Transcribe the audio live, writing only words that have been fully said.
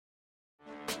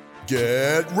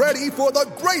Get ready for the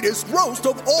greatest roast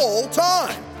of all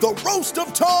time, the Roast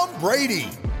of Tom Brady,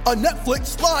 a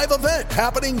Netflix live event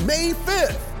happening May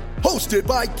 5th. Hosted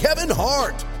by Kevin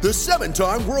Hart, the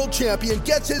 7-time world champion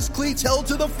gets his cleats held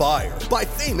to the fire by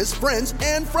famous friends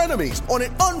and frenemies on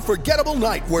an unforgettable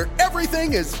night where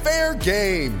everything is fair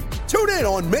game. Tune in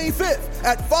on May 5th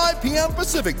at 5 p.m.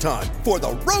 Pacific time for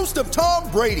the Roast of Tom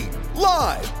Brady,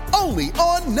 live only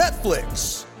on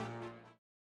Netflix.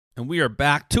 And we are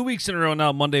back 2 weeks in a row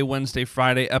now, Monday, Wednesday,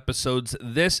 Friday episodes.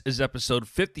 This is episode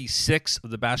 56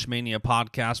 of the Bashmania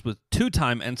podcast with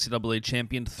two-time NCAA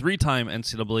champion, three-time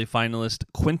NCAA finalist,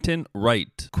 Quentin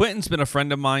Wright. Quentin's been a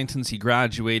friend of mine since he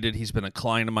graduated. He's been a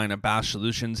client of mine at Bash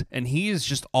Solutions, and he is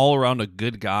just all around a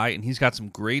good guy, and he's got some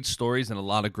great stories and a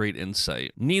lot of great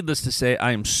insight. Needless to say,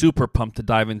 I am super pumped to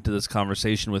dive into this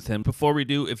conversation with him. Before we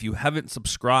do, if you haven't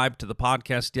subscribed to the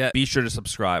podcast yet, be sure to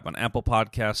subscribe on Apple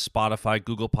Podcasts, Spotify,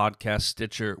 Google Podcasts,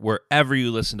 Stitcher, wherever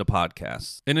you listen to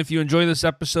podcasts. And if you enjoy this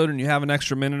episode and you have an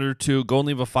extra minute or two, go and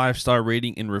leave a 5-star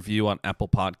rating and review on Apple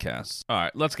Podcasts. All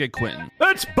right, let's get Quentin.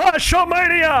 It's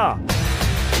Bashmania!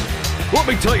 Let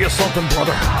me tell you something,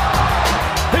 brother.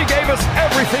 He gave us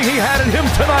everything he had in him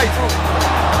tonight.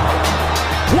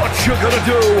 What you gonna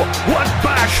do when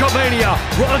Bashmania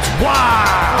runs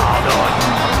wild on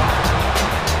you?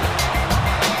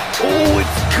 Oh,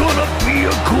 it's gonna be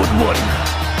a good one.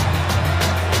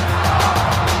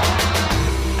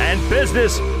 And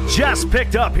business just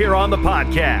picked up here on the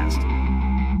podcast.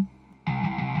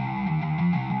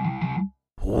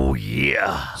 Oh,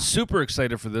 yeah. Super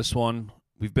excited for this one.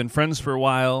 We've been friends for a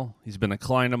while. He's been a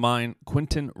client of mine.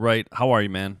 Quentin Wright, how are you,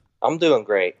 man? I'm doing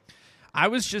great. I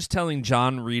was just telling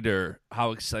John Reeder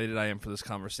how excited I am for this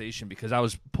conversation because I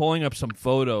was pulling up some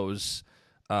photos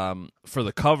for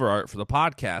the cover art for the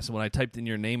podcast, and when I typed in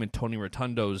your name and Tony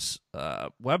Rotundo's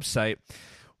website,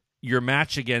 your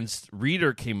match against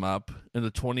Reeder came up in the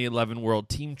 2011 World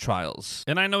Team Trials,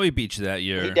 and I know he beat you that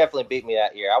year. He definitely beat me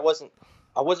that year. I wasn't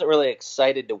really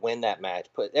excited to win that match,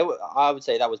 but I would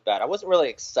say that was bad. I wasn't really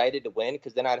excited to win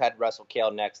because then I'd had Russell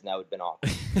Cale next, and that would have been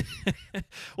awkward.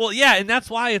 Well, yeah, and that's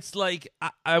why it's like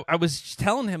I was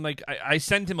telling him, like I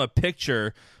sent him a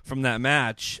picture from that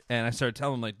match, and I started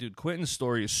telling him, like, dude, Quentin's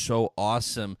story is so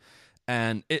awesome.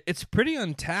 And it's pretty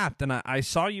untapped, and I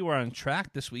saw you were on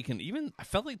track this week, and even I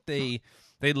felt like they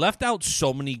left out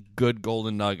so many good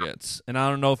golden nuggets, and I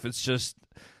don't know if it's just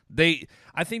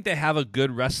I think they have a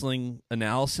good wrestling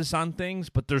analysis on things,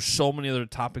 but there's so many other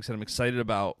topics that I'm excited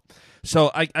about. So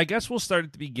I guess we'll start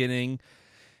at the beginning.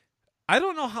 I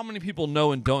don't know how many people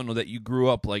know and don't know that you grew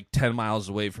up like 10 miles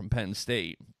away from Penn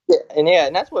State. Yeah,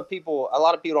 and that's what a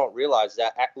lot of people don't realize,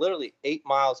 that literally 8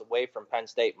 miles away from Penn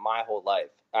State my whole life.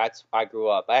 I grew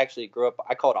up. I actually grew up,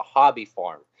 I call it a hobby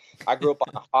farm. I grew up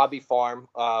on a hobby farm.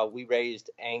 We raised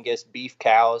Angus beef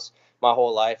cows my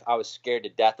whole life. I was scared to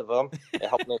death of them. It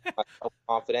helped me with my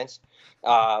self-confidence.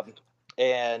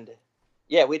 And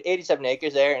yeah, we had 87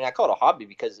 acres there, and I call it a hobby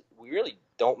because we really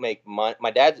don't make money.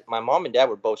 My mom and dad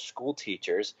were both school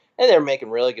teachers, and they were making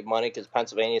really good money because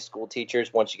Pennsylvania school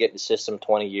teachers, once you get in the system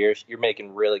 20 years, you're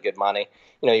making really good money.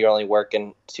 You know, you're only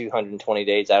working 220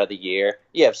 days out of the year.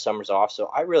 You have summers off.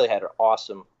 So I really had an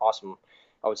awesome,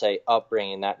 I would say,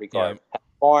 upbringing in that regard. Yeah.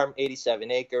 Farm, 87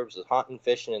 acres, was hunting,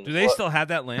 fishing. And do they still have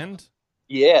that land?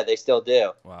 Yeah, they still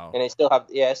do. Wow. And they still have,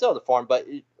 still the farm, but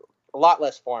a lot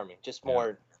less farming, just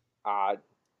more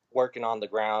working on the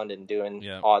ground and doing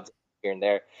odds here and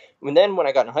there. And then when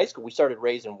I got in high school, we started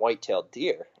raising white-tailed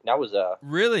deer. And that was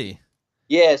really?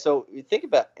 Yeah, so you think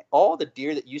about all the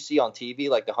deer that you see on TV,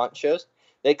 like the hunt shows,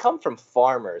 they come from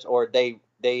farmers, or they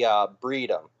breed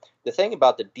them. The thing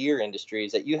about the deer industry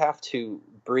is that you have to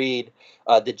breed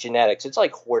the genetics. It's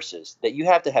like horses, that you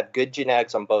have to have good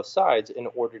genetics on both sides in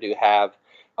order to have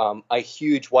a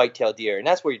huge white-tailed deer, and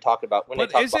that's what you're talking about when they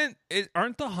talk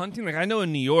aren't the hunting, like I know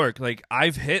in New York, like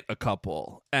I've hit a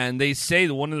couple, and they say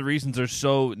that one of the reasons they're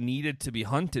so needed to be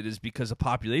hunted is because of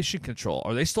population control.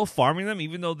 Are they still farming them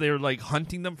even though they're like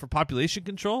hunting them for population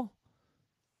control?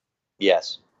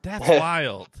 Yes. That's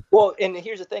wild. Well, and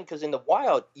here's the thing, because in the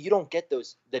wild, you don't get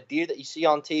the deer that you see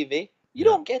on TV. You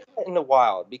don't get that in the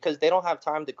wild because they don't have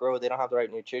time to grow. They don't have the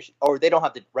right nutrition, or they don't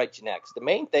have the right genetics. The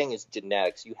main thing is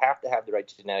genetics. You have to have the right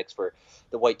genetics for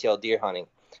the white-tailed deer hunting.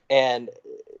 And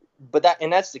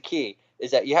that's the key,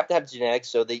 is that you have to have genetics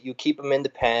so that you keep them in the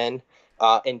pen.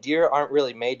 And deer aren't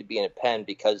really made to be in a pen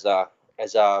because,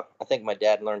 as I think my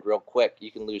dad learned real quick, you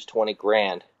can lose 20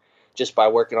 grand just by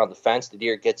working on the fence. The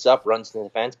deer gets up, runs to the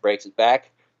fence, breaks his back,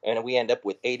 and we end up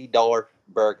with $80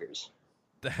 burgers.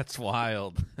 That's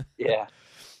wild. Yeah.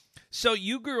 So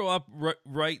you grew up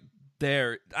right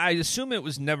there, I assume it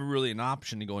was never really an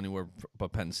option to go anywhere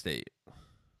but Penn State.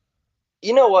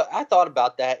 You know what? I thought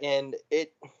about that, and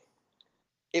it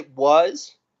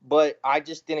was, but I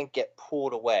just didn't get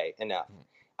pulled away enough.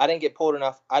 I didn't get pulled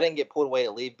away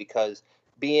to leave because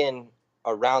being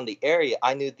around the area,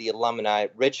 I knew the alumni.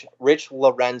 Rich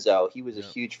Lorenzo, he was a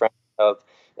huge friend of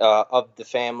the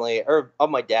family or of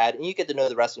my dad, and you get to know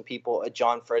the wrestling people.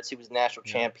 John Fritz, he was national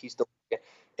champ. He's still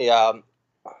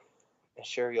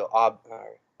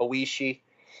Oishi.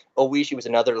 Oishi was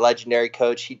another legendary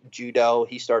coach. Judo.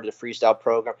 He started a freestyle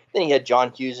program. Then he had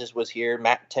John Hughes was here.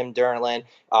 Tim Durland,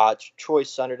 Troy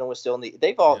Sunderland was still in the.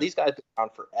 These guys have been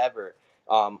around forever.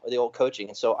 The old coaching,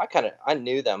 and so I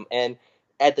knew them. And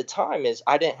at the time,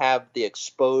 I didn't have the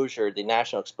exposure, the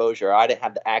national exposure. I didn't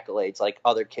have the accolades like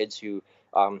other kids who.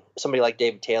 Somebody like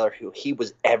David Taylor, who he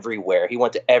was everywhere. He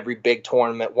went to every big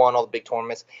tournament, won all the big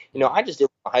tournaments. I just did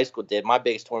what my high school did. My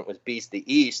biggest tournament was Beast the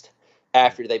East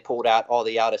after they pulled out all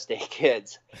the out-of-state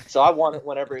kids. So I won it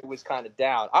whenever it was kind of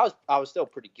down. I was still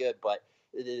pretty good, but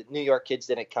the New York kids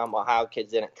didn't come, Ohio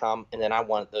kids didn't come, and then I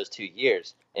won it those 2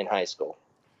 years in high school.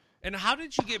 And how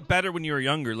did you get better when you were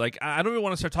younger? Like, I don't really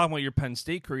want to start talking about your Penn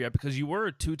State career yet because you were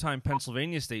a 2-time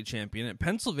Pennsylvania state champion. And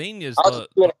Pennsylvania is I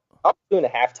was doing a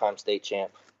halftime state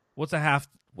champ. What's a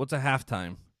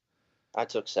halftime? I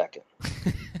took second.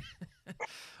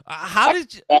 How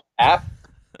did you? Half?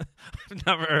 I've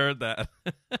never heard that.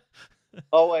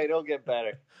 Oh wait, it'll get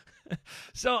better.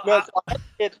 So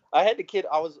I had the kid.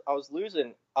 I was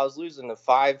losing the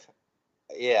 5.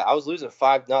 Yeah, I was losing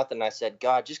 5-0. I said,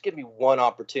 God, just give me one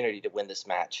opportunity to win this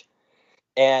match.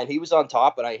 And he was on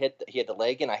top, and he had the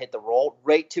leg, and I hit the roll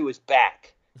right to his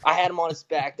back. I had him on his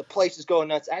back. The place is going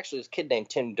nuts. Actually, this kid named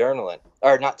Tim Darling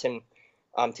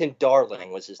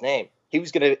was his name. He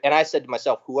was going to, and I said to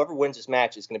myself, whoever wins this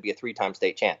match is going to be a 3-time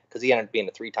state champ, because he ended up being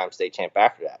a 3-time state champ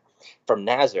after that from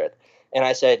Nazareth. And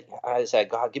I said,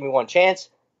 God, give me one chance.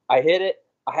 I hit it.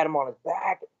 I had him on his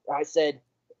back. I said,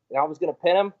 and I was going to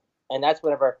pin him. And that's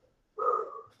whenever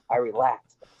I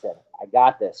relaxed. I said, I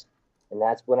got this. And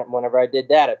that's whenever I did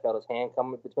that, I felt his hand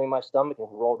come between my stomach and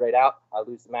he rolled right out. I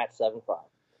lose the match 7-5.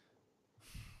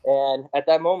 And at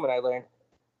that moment, I learned,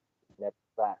 never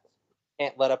relax.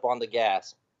 Can't let up on the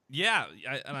gas. Yeah,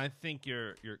 and I think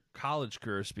your college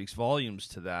career speaks volumes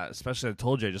to that. Especially, I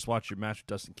told you, I just watched your match with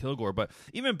Dustin Kilgore. But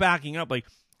even backing up, like,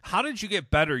 how did you get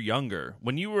better younger?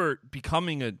 When you were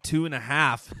becoming a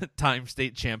 2.5-time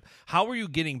state champ, how were you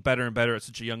getting better and better at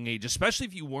such a young age, especially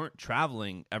if you weren't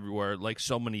traveling everywhere like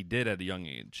so many did at a young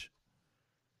age?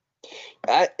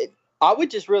 I was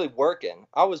just really working.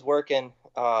 I was working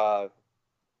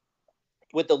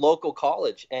with the local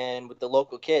college and with the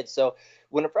local kids. So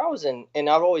whenever I was and I'd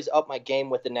always up my game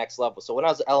with the next level. So when I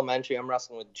was elementary, I'm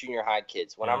wrestling with junior high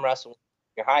kids. When I'm wrestling with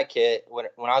junior high kid, when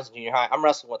I was in junior high, I'm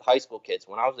wrestling with high school kids.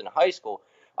 When I was in high school,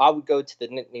 I would go to the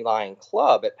Nittany Lion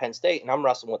Club at Penn State, and I'm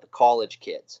wrestling with the college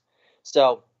kids.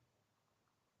 So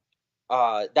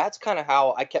that's kind of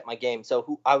how I kept my game.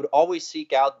 So I would always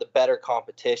seek out the better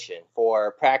competition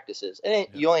for practices, and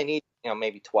you only need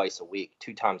maybe twice a week,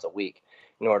 2 times a week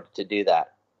in order to do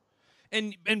that.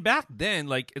 And back then,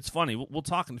 like, it's funny. We'll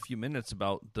talk in a few minutes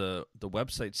about the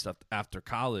website stuff after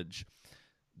college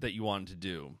that you wanted to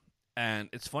do. And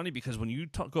it's funny because when you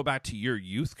go back to your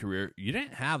youth career, you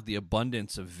didn't have the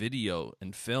abundance of video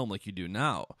and film like you do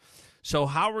now. So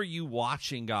how are you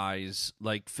watching guys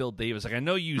like Phil Davis? Like, I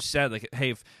know you said, like,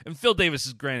 hey, and Phil Davis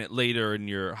is granted later in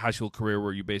your high school career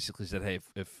where you basically said, hey,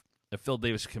 if Phil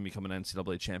Davis can become an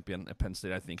NCAA champion at Penn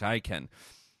State, I think I can.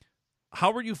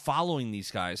 How are you following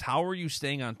these guys? How are you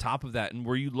staying on top of that? And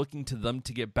were you looking to them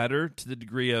to get better to the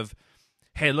degree of,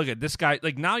 hey, look at this guy.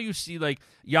 Like, now you see, like,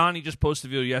 Yanni just posted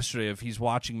a video yesterday of he's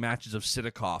watching matches of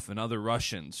Sidakov and other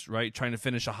Russians, right, trying to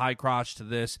finish a high crotch to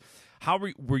this. How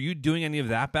were you doing any of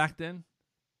that back then?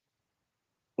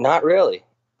 Not really.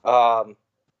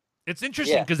 It's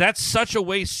interesting because that's such a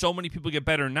way so many people get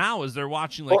better now is they're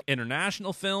watching, like,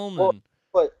 international film.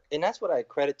 And that's what I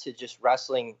credit to just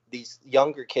wrestling, these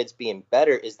younger kids being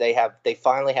better, is they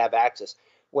finally have access.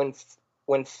 When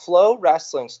Flow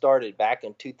Wrestling started back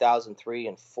in 2003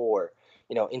 and 4,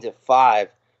 into 5,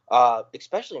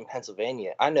 especially in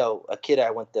Pennsylvania, I know a kid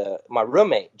my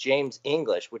roommate, James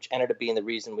English, which ended up being the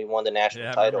reason we won the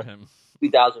national title in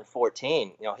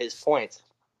 2014, his points.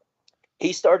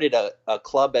 He started a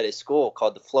club at his school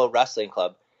called the Flow Wrestling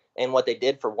Club. And what they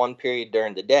did for one period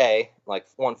during the day, like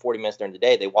 140 minutes during the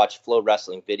day, they watched Flow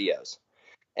Wrestling videos.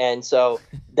 And so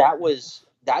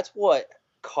that's what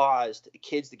caused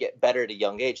kids to get better at a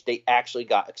young age. They actually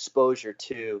got exposure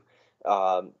to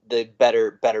the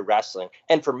better wrestling.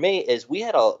 And for me, is we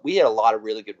had a lot of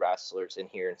really good wrestlers in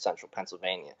here in Central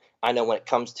Pennsylvania. I know when it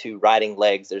comes to riding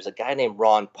legs, there's a guy named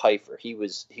Ron Pfeiffer. He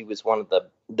was one of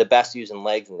the best using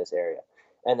legs in this area.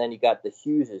 And then you got the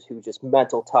Hugheses, who just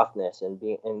mental toughness and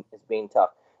being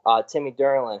tough. Timmy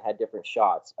Durlin had different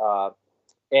shots.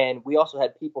 And we also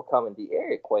had people come in the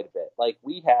area quite a bit. Like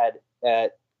we had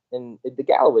and the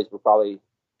Galloways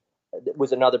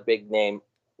was another big name,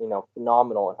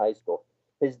 phenomenal in high school.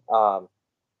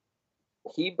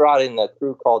 He brought in a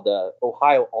crew called the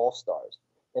Ohio All-Stars.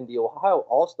 And the Ohio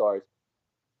All-Stars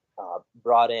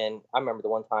brought in, I remember the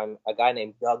one time, a guy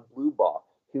named Doug Bluebaugh,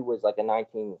 who was like a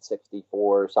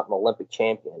 1964 or something Olympic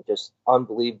champion, just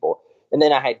unbelievable. And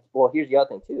then here's the other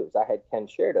thing too, is I had Ken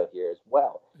Sherdo here as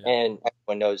well. Yeah. And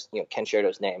everyone knows, Ken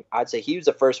Sherdo's name. I'd say he was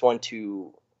the first one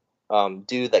to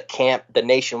do the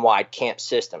nationwide camp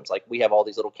systems. Like we have all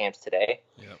these little camps today.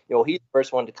 Yeah. He's the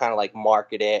first one to kind of like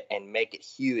market it and make it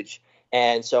huge.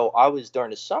 And so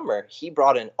during the summer, he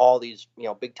brought in all these,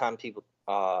 big time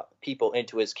people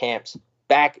into his camps.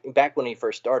 Back when he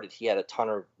first started, he had a ton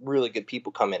of really good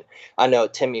people come in. I know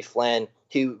Timmy Flynn,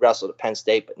 he wrestled at Penn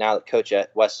State, but now the coach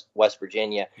at West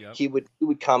Virginia, yep. He would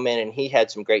come in and he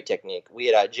had some great technique. We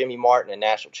had Jimmy Martin, a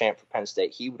national champ for Penn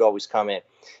State. He would always come in.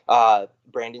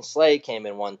 Brandon Slade came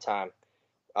in one time.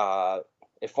 The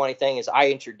funny thing is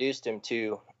I introduced him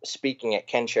to speaking at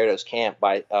Ken Sherdo's camp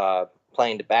by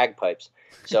playing the bagpipes.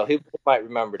 So he might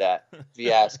remember that if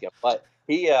you ask him. But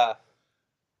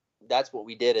that's what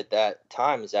we did at that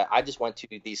time, is that I just went to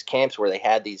these camps where they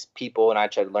had these people and I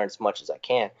tried to learn as much as I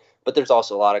can. But there's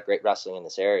also a lot of great wrestling in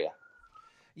this area.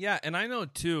 Yeah, and I know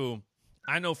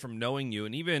from knowing you,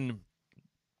 and even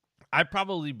I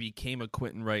probably became a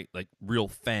Quentin Wright real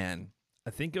fan. I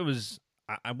think it was,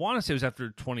 I want to say it was after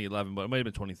 2011, but it might have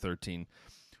been 2013.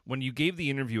 When you gave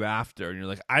the interview after, and you're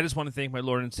like, I just want to thank my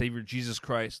Lord and Savior, Jesus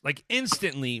Christ. Like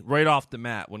instantly, right off the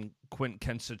mat, when Quentin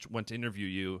Kensich went to interview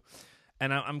you.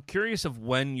 And I'm curious of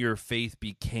when your faith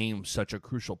became such a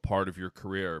crucial part of your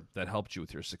career that helped you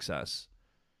with your success.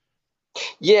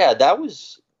 Yeah, that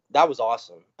was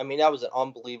awesome. I mean, that was an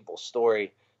unbelievable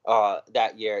story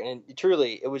that year. And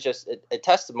truly, it was just a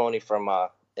testimony from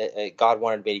God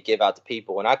wanted me to give out to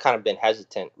people. And I kind of been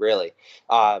hesitant, really,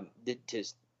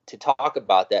 to talk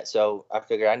about that. So I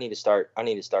figured I need to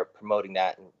start promoting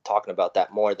that and talking about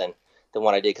that more than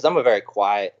what I did. Because I'm a very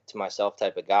quiet to myself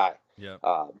type of guy. Yeah.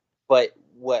 But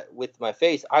with my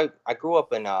faith, I grew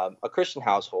up in a Christian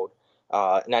household,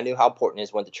 and I knew how important it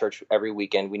is. Went to church every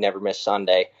weekend. We never missed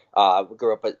Sunday. We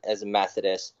grew up as a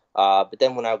Methodist. But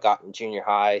then when I got in junior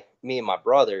high, me and my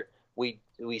brother, we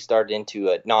started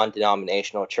into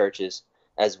non-denominational churches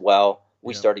as well.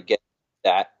 We started getting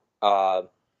that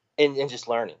and just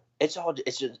learning.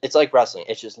 It's like wrestling.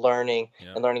 It's just learning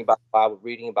and learning about the Bible,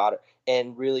 reading about it,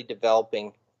 and really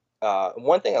developing.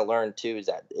 One thing I learned too is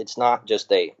that it's not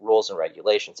just a rules and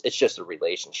regulations. It's just a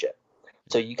relationship.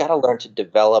 So you got to learn to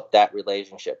develop that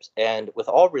relationships. And with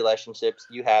all relationships,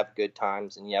 you have good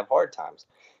times and you have hard times.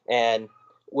 And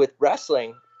with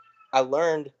wrestling, I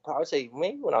learned, I would say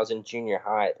maybe when I was in junior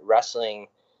high, wrestling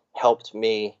helped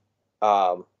me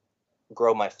grow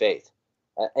my faith.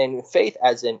 And faith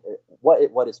as in,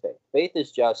 what is faith? Faith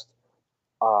is just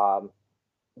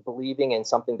believing in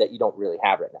something that you don't really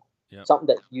have right now. Yep. Something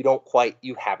that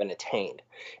you haven't attained.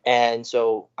 And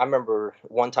so I remember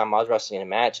one time I was wrestling in a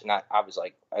match and I was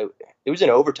like, it was in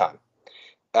overtime.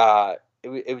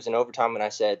 It was in overtime and I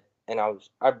said, and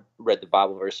I read the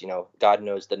Bible verse, God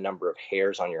knows the number of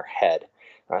hairs on your head.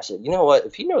 And I said, you know what,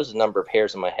 if he knows the number of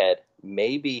hairs on my head,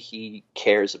 maybe he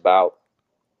cares about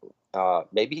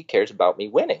me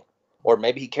winning, or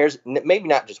maybe he cares, maybe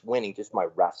not just winning, just my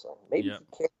wrestling. Maybe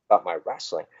he cares about my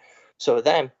wrestling. So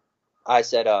then I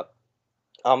said,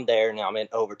 I'm there now. I'm in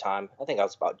overtime. I think I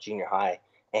was about junior high,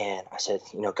 and I said,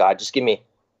 God, just give me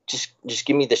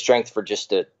the strength for just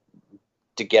to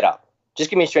get up. Just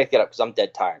give me strength to get up because I'm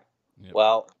dead tired. Yep.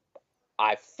 Well,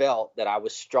 I felt that I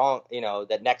was strong.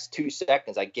 The next 2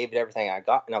 seconds, I gave it everything I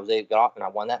got, and I was able to get up, and I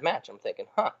won that match. I'm thinking,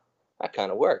 that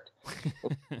kind of worked.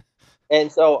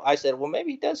 And so I said, well,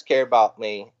 maybe he does care about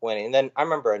me winning. And then I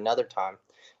remember another time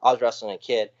I was wrestling a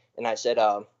kid, and I said,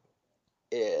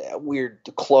 we're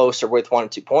close or with 1 or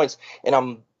 2 points, and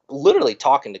I'm literally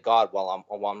talking to God while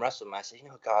I'm wrestling. I said,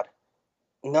 God,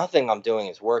 nothing I'm doing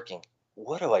is working.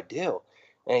 What do I do?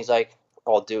 And he's like,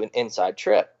 I'll do an inside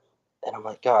trip. And I'm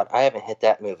like, God, I haven't hit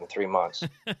that move in 3 months.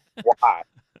 Why?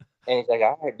 And he's like,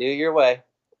 all right, do it your way.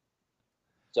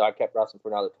 So I kept wrestling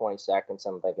for another 20 seconds.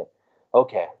 I'm thinking,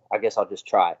 okay, I guess I'll just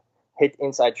try. Hit the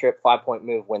inside trip, 5-point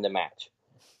move, win the match.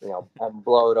 And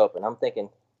blow it open. I'm thinking,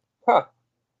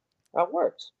 That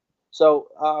works. So,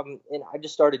 and I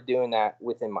just started doing that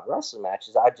within my wrestling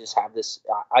matches. I just have this.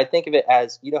 I think of it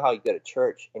as, you know how you go to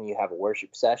church and you have a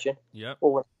worship session. Yep.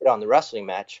 Well, when I get on the wrestling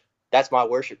match, that's my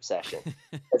worship session.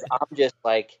 Because I'm just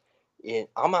like,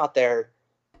 I'm out there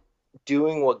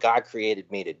doing what God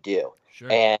created me to do,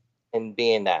 Sure. and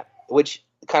being that, which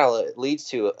kind of leads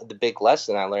to the big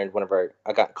lesson I learned whenever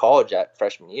I got in college at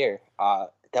freshman year.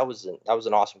 That was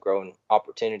an awesome growing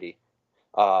opportunity,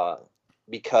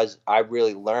 because I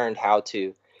really learned how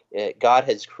to. God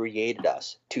has created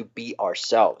us to be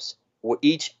ourselves. We're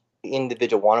each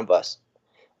individual one of us.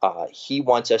 He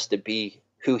wants us to be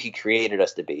who he created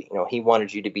us to be. You know, he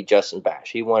wanted you to be Justin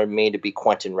Bash. He wanted me to be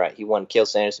Quentin Wright. He wanted Cael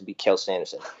Sanderson to be Cael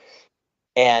Sanderson.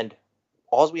 And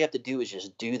all we have to do is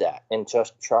just do that and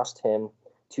just trust him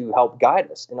to help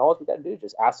guide us. And all we got to do is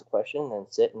just ask the question and then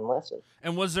sit and listen.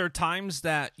 And was there times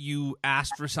that you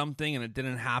asked for something and it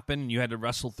didn't happen and you had to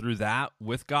wrestle through that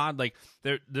with God? Like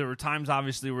there were times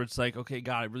obviously where it's like, okay,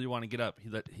 God, I really want to get up.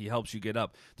 He helps you get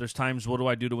up. There's times, what do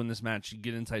I do to win this match? You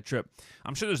get inside trip.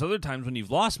 I'm sure there's other times when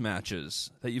you've lost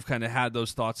matches that you've kind of had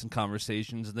those thoughts and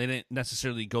conversations and they didn't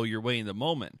necessarily go your way in the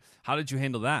moment. How did you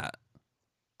handle that?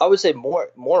 I would say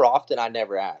more often I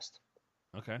never asked.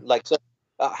 Okay. Like, so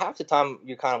half the time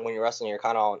you're kind of, when you're wrestling, you're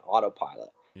kind of on autopilot.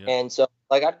 Yep. And so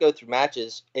like I'd go through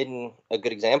matches. In a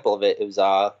good example of it was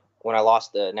when I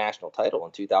lost the national title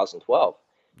in 2012.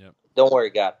 Yep. Don't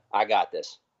worry, God, I got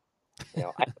this. You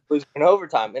know, I was in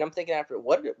overtime, and I'm thinking after,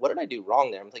 what did I do wrong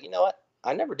there? I'm thinking, you know what?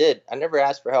 I never did. I never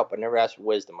asked for help. I never asked for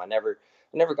wisdom. I never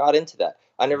got into that.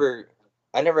 I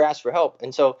never asked for help.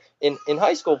 And so in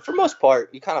high school, for most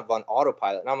part, you kind of on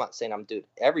autopilot. And I'm not saying I'm doing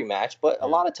every match, but a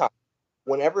lot of times,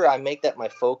 whenever I make that my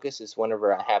focus is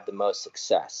whenever I have the most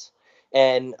success.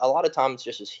 And a lot of times,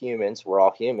 just as humans, we're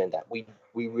all human, that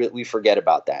we forget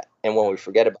about that. And when we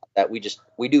forget about that, we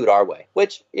do it our way,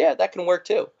 which, yeah, that can work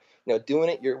too. You know, doing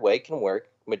it your way can work.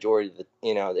 Majority of the,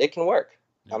 it can work.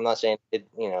 Yeah. I'm not saying it,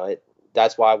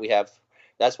 that's why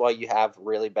you have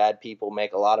really bad people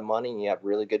make a lot of money and you have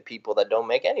really good people that don't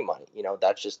make any money.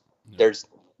 That's just,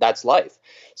 that's life.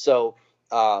 So,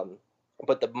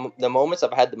 but the moments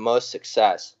I've had the most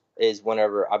success is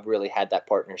whenever I've really had that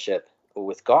partnership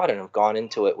with God and I've gone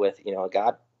into it with,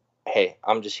 God, hey,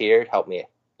 I'm just here. Just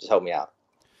help me out.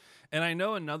 And I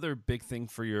know another big thing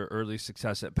for your early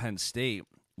success at Penn State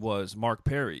was Mark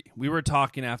Perry. We were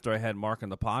talking after I had Mark on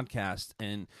the podcast,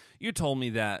 and you told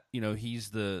me that, he's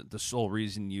the sole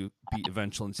reason you beat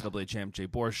eventual NCAA champ Jay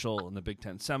Borschel in the Big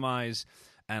Ten semis.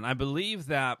 And I believe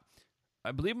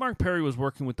Mark Perry was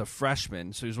working with the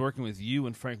freshmen, so he was working with you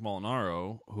and Frank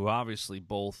Molinaro, who obviously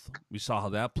both, we saw how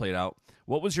that played out.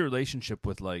 What was your relationship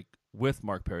with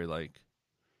Mark Perry like?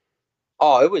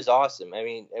 Oh, it was awesome. I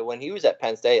mean, when he was at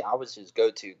Penn State, I was his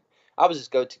go-to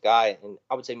guy, and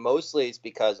I would say mostly it's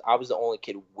because I was the only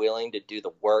kid willing to do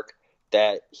the work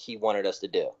that he wanted us to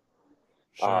do.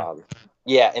 Sure.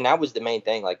 Yeah, and that was the main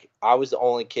thing. Like, I was the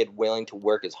only kid willing to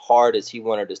work as hard as he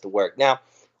wanted us to work. Now,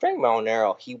 Frank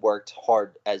Molinaro, he worked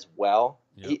hard as well,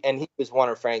 yep. He was one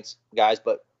of Frank's guys,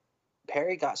 but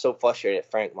Perry got so frustrated at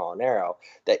Frank Molinaro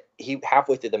that he,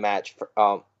 halfway through the match,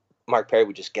 Mark Perry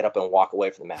would just get up and walk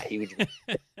away from the mat. He would.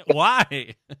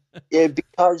 Why?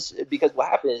 Because what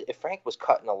happened is, if Frank was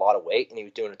cutting a lot of weight and he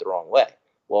was doing it the wrong way,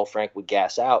 well, Frank would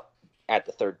gas out at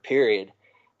the third period,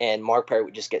 and Mark Perry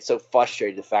would just get so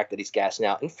frustrated the fact that he's gassing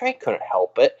out, and Frank couldn't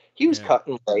help it. He was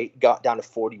cutting weight, got down to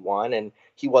 41, and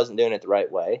he wasn't doing it the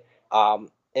right way.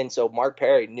 And so Mark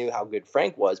Perry knew how good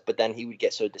Frank was, but then he would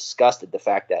get so disgusted the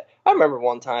fact that, I remember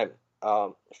one time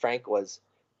Frank was.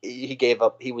 He gave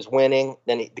up. He was winning.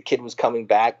 Then the kid was coming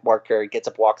back. Mark Perry gets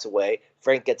up, walks away.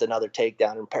 Frank gets another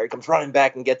takedown, and Perry comes running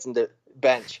back and gets him to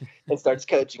bench and starts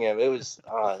coaching him. It was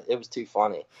too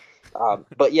funny.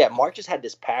 But yeah, Mark just had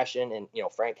this passion, and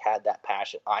Frank had that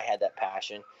passion. I had that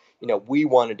passion. We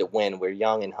wanted to win. We're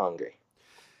young and hungry.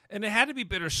 And it had to be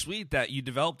bittersweet that you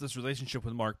developed this relationship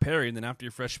with Mark Perry, and then after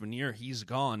your freshman year, he's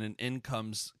gone, and in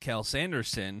comes Cael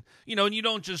Sanderson. And you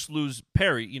don't just lose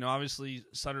Perry. Obviously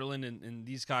Sutherland and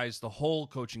these guys, the whole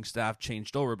coaching staff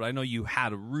changed over, but I know you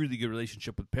had a really good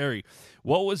relationship with Perry.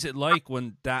 What was it like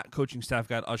when that coaching staff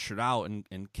got ushered out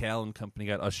and Cael and company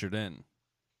got ushered in?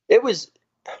 It was,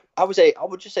 I would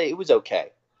just say it was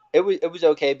okay. It was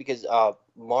okay because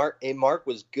Mark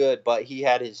was good, but he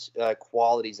had his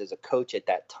qualities as a coach at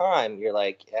that time. You're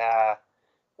like,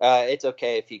 it's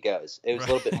okay if he goes. It was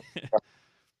right.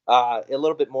 a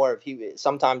little bit more if he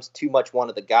sometimes too much one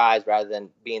of the guys rather than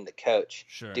being the coach.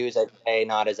 Sure. Do as I say,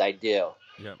 not as I do.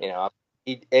 Yep.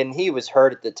 He was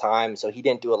hurt at the time, so he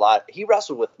didn't do a lot. He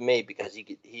wrestled with me because he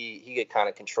could kind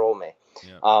of control me.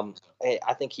 Yep.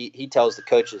 I think he tells the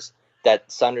coaches,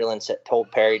 that Sunderland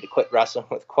told Perry to quit wrestling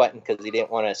with Quentin because he didn't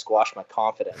want to squash my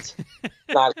confidence.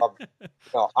 I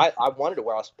wanted to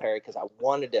wrestle Perry because I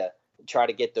wanted to try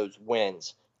to get those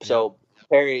wins. So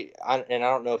Perry, and I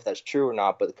don't know if that's true or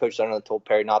not, but the coach Sunderland told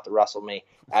Perry not to wrestle me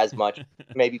as much.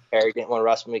 Maybe Perry didn't want to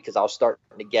wrestle me because I was starting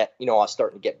to get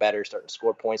better, starting to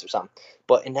score points or something.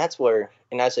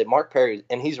 And I said Mark Perry,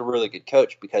 and he's a really good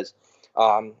coach because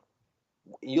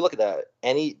you look at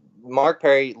Mark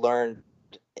Perry learned.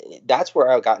 That's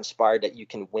where I got inspired that you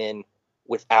can win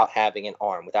without having an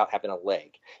arm, without having a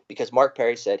leg. Because Mark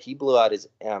Perry said he blew out his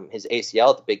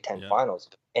ACL at the Big Ten finals,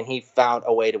 and he found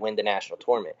a way to win the national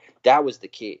tournament. That was the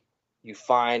key. You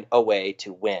find a way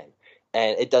to win,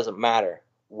 and it doesn't matter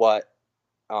what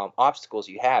obstacles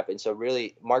you have. And so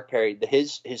really, Mark Perry,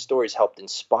 his stories helped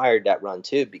inspire that run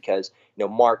too, because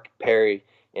Mark Perry,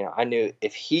 I knew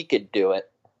if he could do it,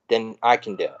 then I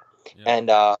can do it. Yeah. And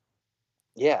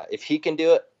if he can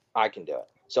do it, I can do it.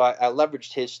 So I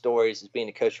leveraged his stories as being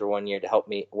a coach for 1 year to help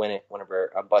me win it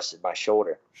whenever I busted my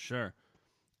shoulder. Sure.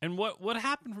 And what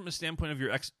happened from a standpoint of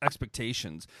your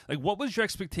expectations? Like, what was your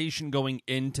expectation going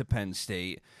into Penn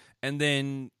State? And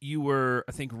then you were,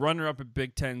 I think, runner-up at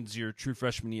Big Ten's your true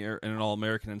freshman year and an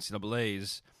All-American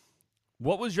NCAAs.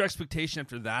 What was your expectation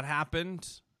after that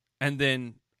happened? And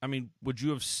then, I mean, would you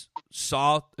have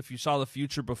if you saw the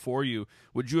future before you,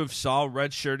 would you have saw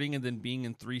redshirting and then being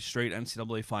in 3 straight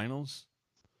NCAA finals?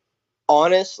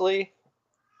 Honestly,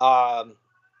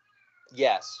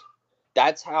 yes.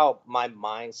 That's how my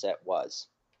mindset was.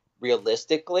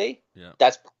 Realistically,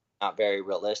 that's not very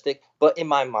realistic. But in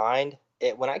my mind,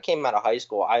 when I came out of high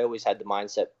school, I always had the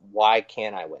mindset, why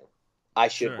can't I win? I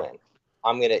should win.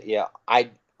 I'm going to,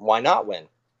 why not win?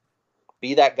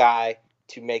 Be that guy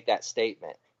to make that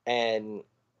statement. And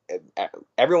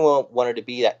everyone wanted to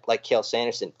be that, like Cael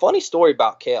Sanderson. Funny story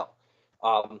about Cael.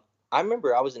 I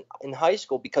remember I was in high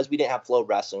school because we didn't have Flow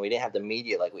Wrestling. We didn't have the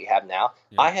media like we have now.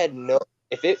 Yeah. I had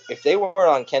if they weren't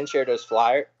on Ken Cherito's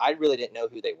flyer, I really didn't know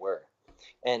who they were.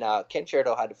 And Ken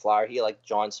Cherito had the flyer. He had like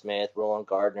John Smith, Roland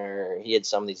Gardner. He had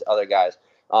some of these other guys.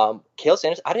 Cael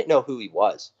Sanderson, I didn't know who he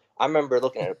was. I remember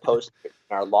looking at a poster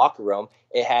in our locker room.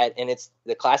 It's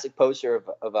the classic poster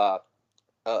of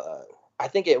I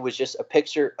think it was just a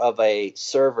picture of a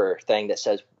server thing that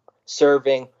says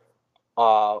serving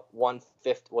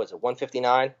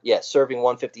 159? Yeah, serving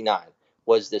 159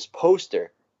 was this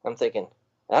poster. I'm thinking,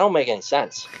 that don't make any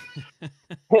sense.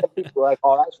 People were like,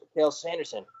 oh, that's for Cael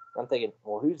Sanderson. I'm thinking,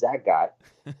 well, who's that guy?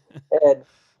 And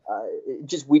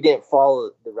we didn't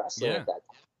follow the wrestling at that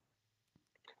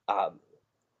time.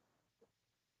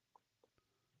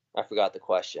 I forgot the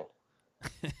question.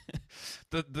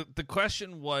 The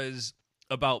question was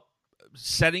about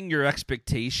setting your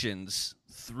expectations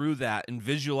through that and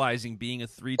visualizing being a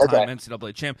 3-time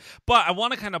NCAA champ. But I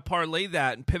want to kind of parlay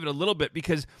that and pivot a little bit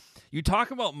because you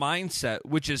talk about mindset,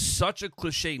 which is such a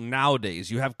cliche nowadays.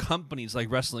 You have companies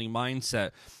like Wrestling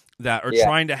Mindset that are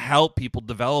trying to help people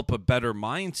develop a better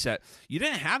mindset. You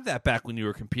didn't have that back when you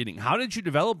were competing. How did you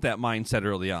develop that mindset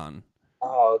early on?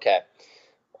 Oh, okay.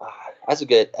 Let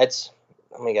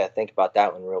me gotta think about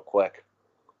that one real quick.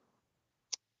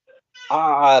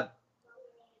 I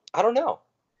don't know.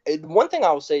 One thing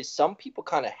I will say is some people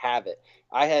kind of have it.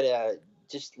 I had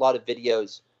just a lot of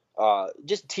videos,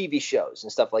 just TV shows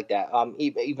and stuff like that.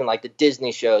 Even like the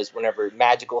Disney shows, whenever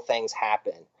magical things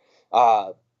happen.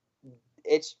 I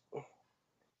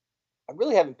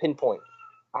really haven't pinpointed.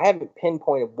 I haven't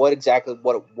pinpointed what it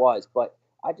was, but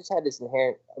I just had this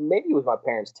inherent. Maybe it was my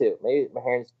parents too. Maybe my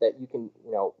parents that you can,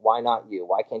 why not you?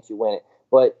 Why can't you win it?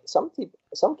 But some kids,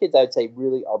 I would say,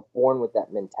 really are born with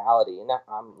that mentality, and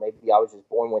maybe I was just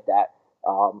born with that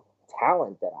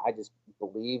talent that I just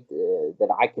believed that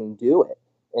I can do it,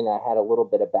 and I had a little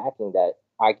bit of backing that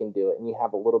I can do it, and you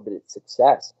have a little bit of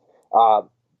success.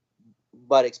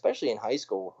 But especially in high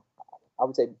school, I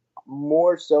would say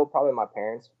more so probably my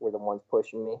parents were the ones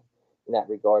pushing me in that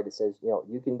regard. That says,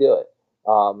 you can do it.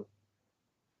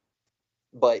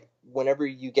 But whenever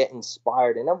you get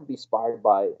inspired, and I would be inspired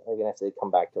by, again, I say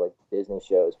come back to like Disney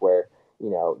shows where,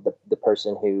 the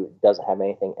person who doesn't have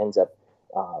anything ends up,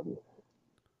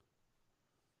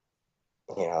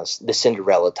 the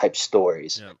Cinderella type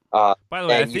stories. Yeah. By the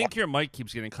way, I think your mic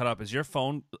keeps getting cut up. Is your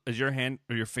hand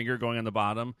or your finger going on the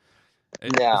bottom?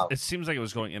 No. It seems like it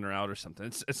was going in or out or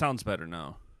something. It sounds better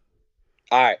now.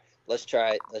 All right. Let's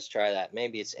try that.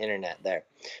 Maybe it's internet there.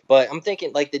 But I'm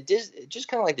thinking like just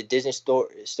kind of like the Disney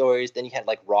stories. Then you had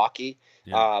like Rocky,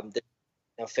 the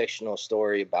fictional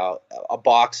story about a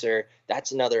boxer.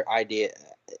 That's another idea.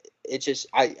 It's just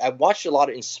I watched a lot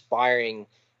of inspiring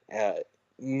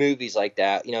movies like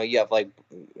that, you have like,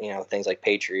 things like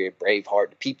Patriot,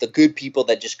 Braveheart, the good people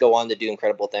that just go on to do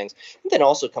incredible things. And then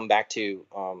also come back to,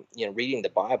 reading the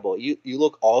Bible. You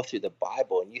look all through the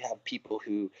Bible, and you have people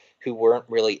who weren't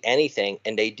really anything,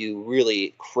 and they do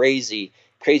really crazy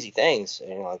things.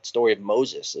 Like the story of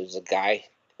Moses. There's a guy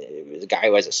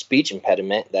who has a speech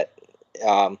impediment that,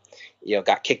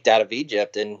 got kicked out of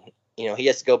Egypt, and, he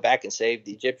has to go back and save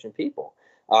the Egyptian people.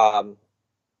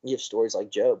 You have stories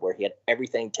like Job, where he had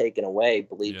everything taken away,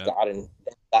 believed God, and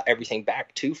got everything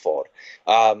back twofold.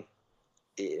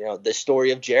 The story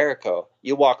of Jericho.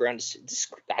 You walk around,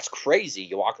 that's crazy.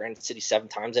 You walk around the city 7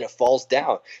 times and it falls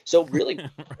down. So really,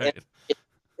 right.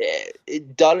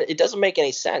 it doesn't make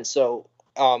any sense. So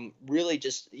really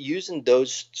just using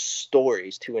those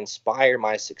stories to inspire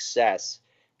my success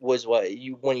was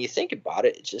when you think about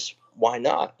it, it's just, why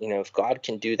not? If God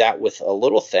can do that with a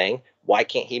little thing, why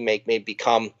can't he make me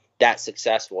become that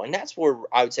successful? And that's where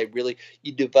I would say really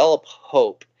you develop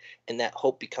hope, and that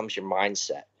hope becomes your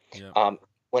mindset. Yeah.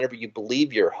 Whenever you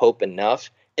believe your hope enough,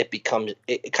 it kind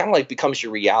of like becomes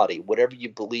your reality. Whatever you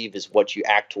believe is what you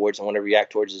act towards, and whatever you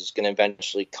act towards is going to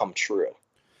eventually come true.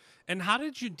 And how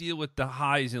did you deal with the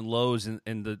highs and lows and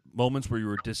the moments where you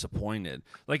were disappointed?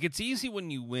 Like, it's easy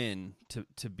when you win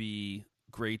to be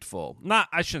grateful.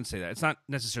 I shouldn't say that. It's not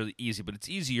necessarily easy, but it's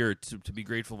easier to be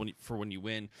grateful when you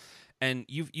win. And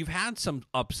you've had some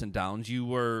ups and downs. You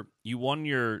won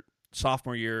your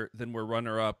sophomore year, then were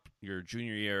runner-up your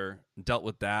junior year, dealt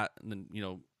with that, and then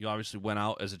you obviously went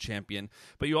out as a champion.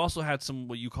 But you also had some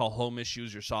what you call home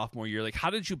issues your sophomore year. Like, how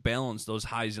did you balance those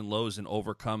highs and lows and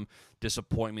overcome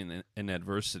disappointment and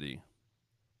adversity?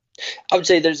 I would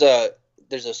say there's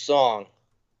a song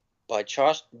by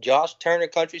Josh Turner,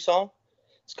 country song.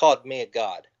 It's called "Me a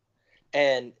God,"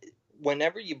 and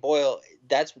whenever you boil,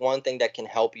 that's one thing that can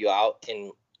help you out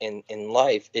in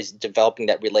life, is developing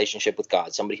that relationship with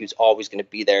God, somebody who's always going to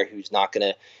be there, who's not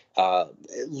going to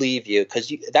leave you.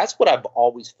 Because that's what I've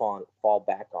always fall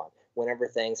back on. Whenever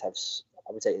things have,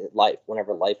 I would say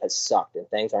whenever life has sucked and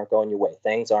things aren't going your way,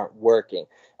 things aren't working.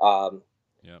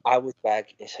 I was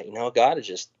back and say, God,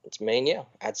 it's me and you.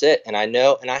 That's it. And I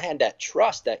know, and I had that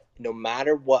trust that no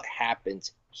matter what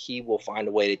happens, he will find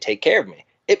a way to take care of me.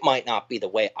 It might not be the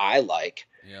way I like.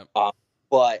 Yep.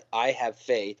 But I have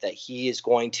faith that he is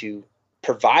going to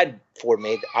provide for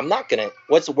me.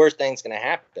 What's the worst thing's going to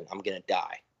happen? I'm going to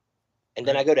die. And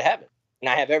then I go to heaven and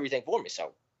I have everything for me.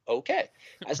 So, okay.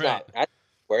 That's not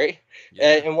worry.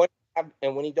 Yeah. And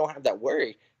when you don't have that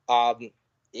worry,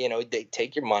 they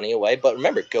take your money away. But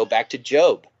remember, go back to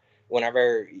Job.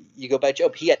 Whenever you go back to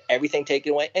Job, he had everything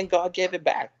taken away and God gave it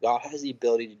back. God has the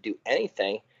ability to do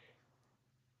anything.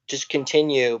 Just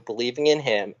continue believing in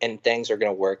him, and things are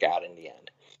going to work out in the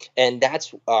end. And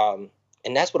that's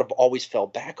what I've always fell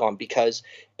back on, because,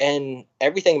 and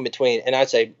everything in between. And I'd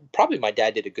say probably my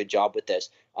dad did a good job with this.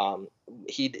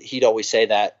 He'd always say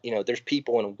that, there's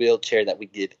people in a wheelchair that we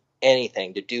did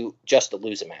anything to do just to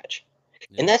lose a match.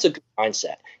 Yeah. And that's a good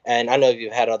mindset. And I know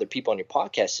you've had other people on your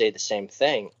podcast say the same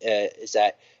thing, is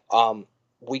that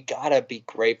we got to be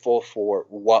grateful for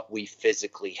what we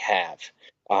physically have.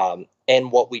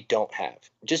 And what we don't have.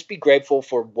 Just be grateful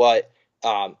for what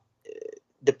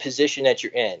the position that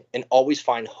you're in, and always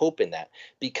find hope in that.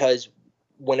 Because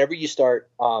whenever you start,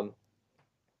 I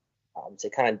would say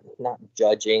kind of not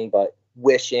judging, but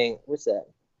wishing, what's that?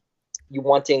 You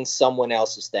wanting someone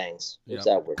else's things. What's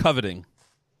that word? Coveting.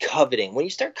 When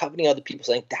you start coveting other people's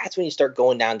things, that's when you start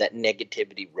going down that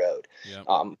negativity road. Yep.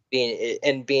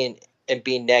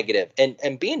 Being negative,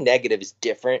 and being negative is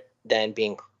different than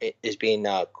being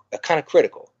kind of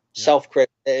critical,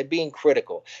 self-critical, being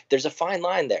critical. There's a fine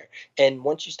line there. And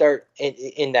once you start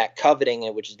in that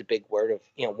coveting, which is the big word of,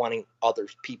 wanting other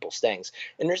people's things,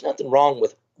 and there's nothing wrong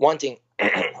with wanting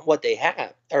what they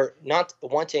have, or not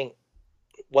wanting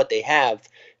what they have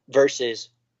versus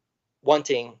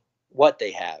wanting what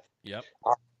they have. Yep.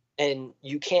 And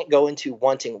you can't go into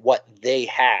wanting what they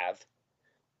have.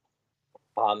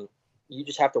 You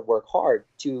just have to work hard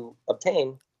to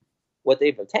obtain what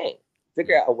they've obtained.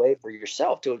 Figure out a way for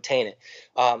yourself to obtain it.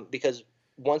 Because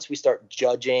once we start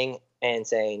judging and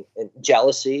saying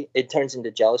jealousy, it turns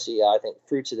into jealousy. I think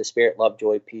fruits of the Spirit, love,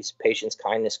 joy, peace, patience,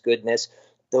 kindness, goodness.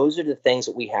 Those are the things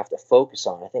that we have to focus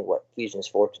on. I think what Ephesians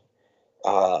 4,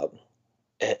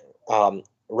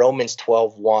 Romans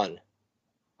 12:1.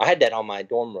 I had that on my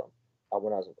dorm room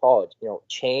when I was in college.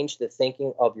 Change the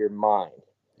thinking of your mind.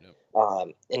 Yep.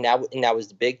 And that was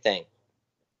the big thing,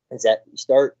 is that you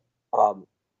start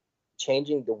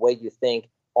changing the way you think.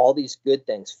 All these good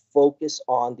things, focus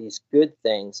on these good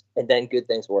things, and then good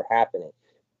things were happening.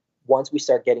 once we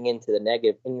start getting into the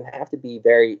negative, and you have to be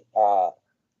very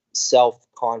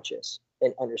self-conscious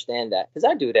and understand that, because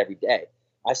I do it every day.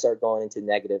 I start going into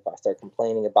negative. I start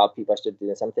complaining about people. I start doing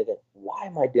this. I'm thinking, why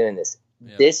am I doing this?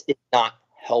 Yep. This is not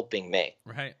helping me.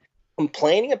 Right.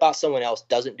 Complaining about someone else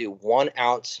doesn't do 1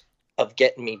 ounce of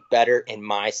getting me better in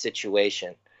my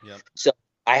situation. Yep. So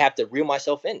I have to reel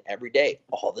myself in every day,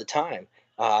 all the time.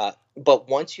 But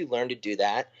once you learn to do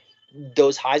that,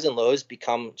 those highs and lows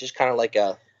become just kind of like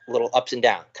a little ups and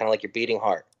downs, kind of like your beating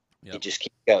heart. Yep. You just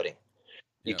keep going.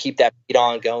 You keep that beat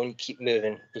on going. You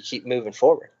keep moving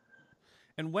forward.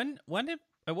 And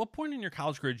at what point in your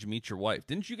college career did you meet your wife?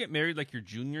 Didn't you get married like your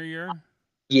junior year?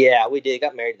 Yeah, we did.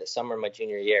 Got married the summer of my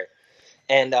junior year.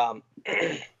 And I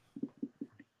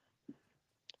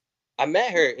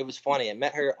met her. It was funny. I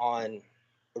met her on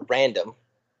random.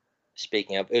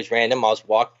 Speaking of, it was random. I was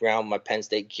walking around with my Penn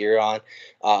State gear on,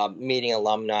 meeting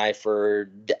alumni for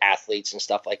the athletes and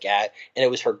stuff like that. And it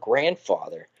was her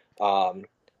grandfather.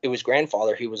 He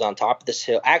was on top of this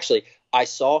hill. Actually, I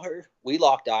saw her. We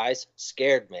locked eyes.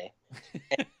 Scared me.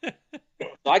 So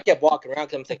I kept walking around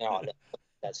because I'm thinking, oh, no,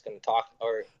 that's going to talk.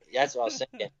 Or that's what I was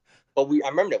thinking. But I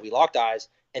remember that we locked eyes.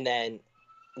 And then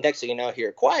next thing you know, I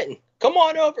hear, Quentin, come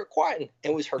on over, Quentin.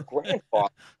 And it was her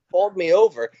grandfather. Called me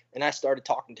over, and I started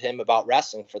talking to him about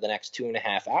wrestling for the next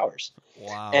 2.5 hours.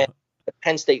 Wow. And the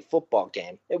Penn State football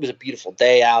game. It was a beautiful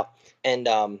day out. And,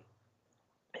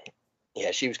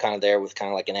 she was kind of there with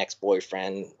kind of like an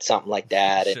ex-boyfriend, something like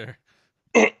that. Sure.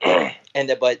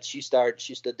 But she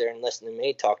stood there and listened to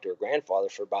me talk to her grandfather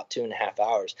for about 2.5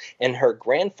 hours. And her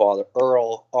grandfather,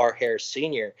 Earl R. Harris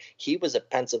Sr., he was a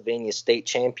Pennsylvania state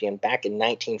champion back in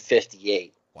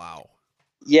 1958. Wow.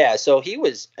 Yeah, so he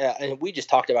was, and we just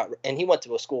talked about, and he went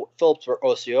to a school, Phillipsburg,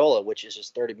 Osceola, which is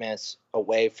just 30 minutes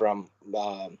away from,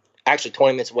 actually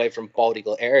 20 minutes away from Bald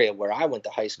Eagle area where I went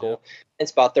to high school. Yeah.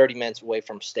 It's about 30 minutes away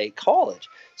from State College.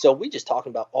 So we just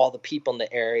talking about all the people in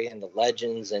the area and the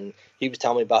legends, and he was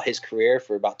telling me about his career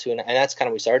for about 2.5, and that's kind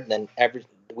of we started. And then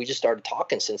we just started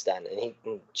talking since then,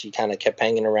 and she kind of kept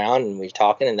hanging around, and we were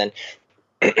talking, and then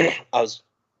I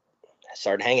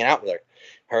started hanging out with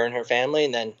her and her family,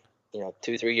 and then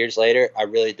 2-3 years later, I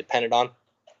really depended on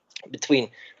between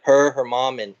her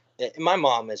mom, and my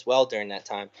mom as well during that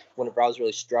time. Whenever I was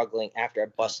really struggling after I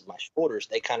busted my shoulders,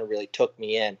 they kind of really took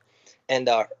me in. And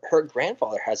her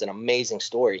grandfather has an amazing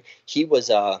story. He was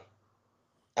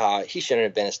he shouldn't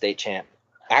have been a state champ.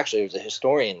 Actually, it was a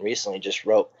historian recently just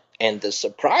wrote. And the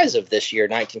surprise of this year,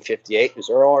 1958, was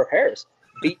Earl R. Harris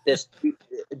beat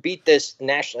this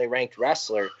nationally ranked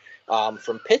wrestler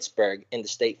from Pittsburgh in the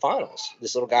state finals.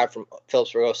 This little guy from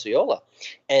Phillipsburg, Osceola,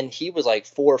 and he was like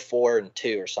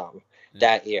 4-4-2 or something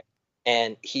that year.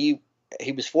 And he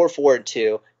was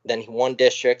 4-4-2. Then he won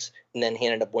districts, and then he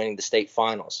ended up winning the state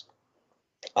finals.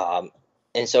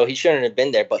 And so he shouldn't have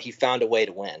been there, but he found a way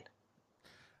to win.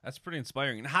 That's pretty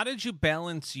inspiring. And how did you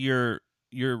balance your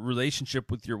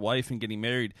relationship with your wife and getting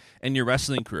married and your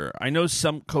wrestling career? I know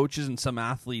some coaches and some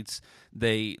athletes,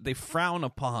 they frown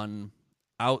upon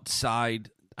outside,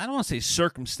 I don't want to say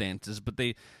circumstances, but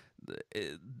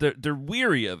they're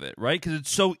weary of it, right? Because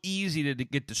it's so easy to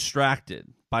get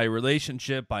distracted by a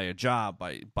relationship, by a job,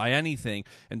 by anything.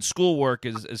 And schoolwork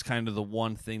is kind of the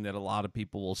one thing that a lot of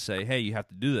people will say, hey, you have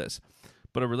to do this.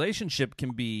 But a relationship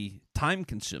can be time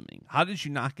consuming. How did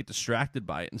you not get distracted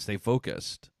by it and stay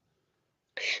focused?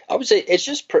 I would say it's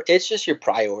just your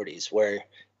priorities. Where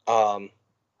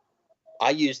I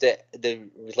used the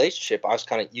relationship. I was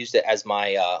kind of used it as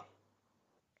my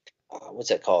what's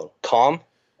that called? Calm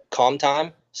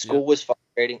time. School was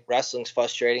frustrating. Wrestling's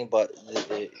frustrating, but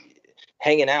the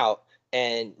hanging out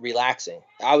and relaxing,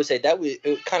 I would say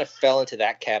it kind of fell into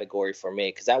that category for me,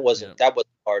 because that wasn't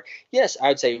hard. Yes, I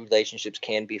would say relationships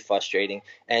can be frustrating,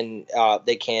 and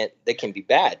they can be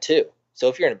bad too. So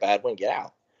if you're in a bad one, get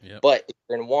out. Yep. But if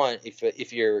you're in one,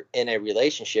 if you're in a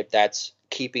relationship that's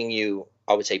keeping you,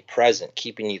 I would say, present,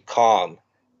 keeping you calm,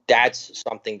 that's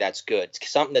something that's good.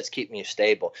 It's something that's keeping you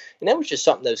stable. And that was just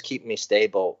something that was keeping me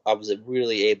stable. I was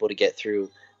really able to get through,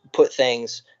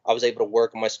 I was able to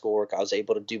work on my schoolwork. I was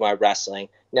able to do my wrestling.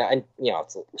 Now, and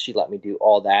she let me do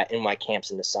all that in my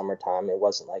camps in the summertime. It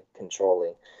wasn't like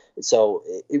controlling. So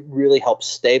it really helped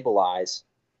stabilize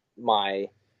my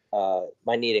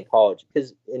need in college,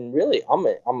 because really I'm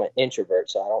an introvert,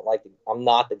 so I'm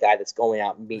not the guy that's going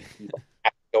out and meet people. I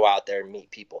have to go out there and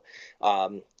meet people.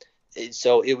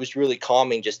 So it was really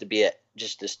calming just to be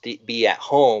at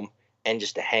home and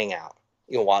just to hang out,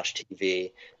 watch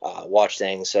TV, watch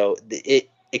things. So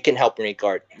it can help in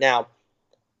regard. Now,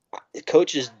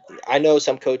 coaches, I know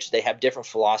some coaches, they have different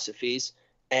philosophies,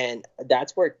 and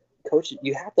that's where coaches,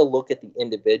 you have to look at the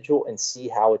individual and see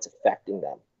how it's affecting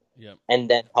them. Yep. And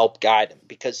then help guide them,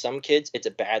 because some kids, it's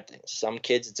a bad thing. Some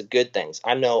kids, it's a good thing.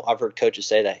 I know I've heard coaches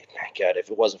say that, my God, if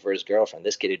it wasn't for his girlfriend,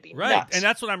 this kid would be right. nuts. And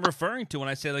that's what I'm referring to when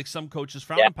I say, like, some coaches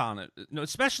frown upon it. No,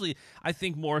 especially, I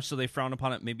think more so they frown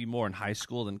upon it maybe more in high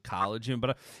school than college.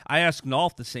 But I asked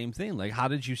Nolf the same thing. Like, how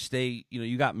did you stay,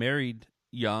 you got married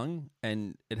young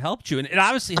and it helped you. And it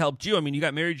obviously helped you. I mean, you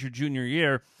got married your junior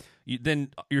year. Then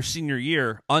your senior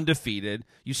year, undefeated.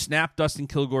 You snapped Dustin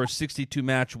Kilgore's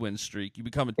 62-match win streak. You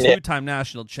become a two-time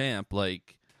national champ.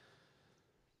 Like,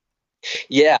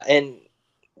 yeah, and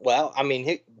well, I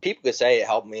mean, people could say it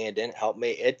helped me, it didn't help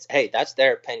me. It's that's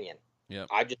their opinion. Yeah,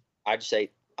 I just say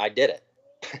I did it.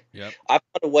 Yep. I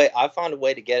found a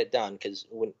way to get it done, because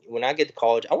when I get to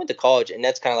college, I went to college, and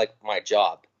that's kind of like my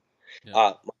job. Yep.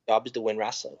 My job is to win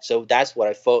wrestling, so that's what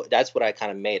I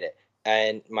kind of made it.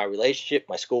 And my relationship,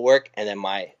 my schoolwork, and then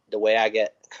the way I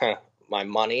get my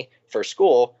money for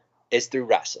school is through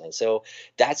wrestling. So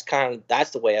that's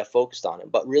the way I focused on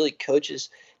it. But really,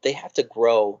 coaches, they have to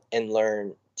grow and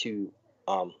learn to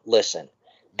listen.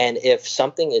 And if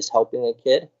something is helping a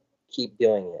kid, keep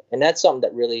doing it. And that's something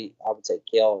that really, I would say,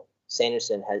 Cael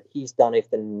Sanderson he's done a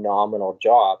phenomenal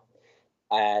job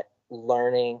at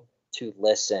learning to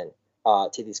listen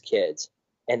to these kids.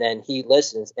 And then he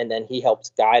listens, and then he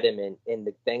helps guide him in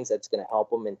the things that's going to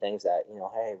help him, and things that,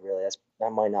 hey, really,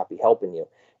 that might not be helping you.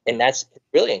 And that's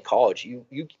really in college.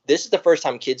 This is the first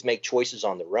time kids make choices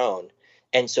on their own.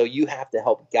 And so you have to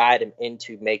help guide them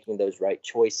into making those right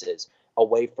choices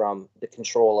away from the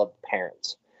control of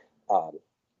parents.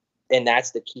 And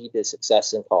that's the key to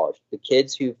success in college. The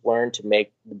kids who've learned to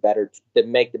make the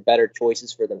better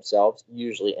choices for themselves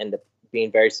usually end up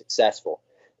being very successful.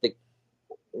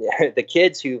 The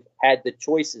kids who've had the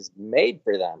choices made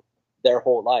for them their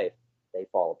whole life, they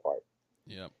fall apart.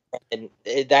 Yeah. And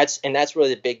that's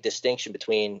really the big distinction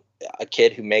between a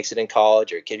kid who makes it in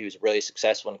college or a kid who's really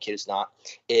successful and a kid who's not,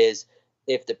 is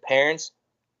if the parents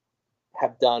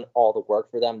have done all the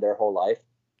work for them their whole life,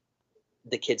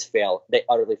 the kids fail. They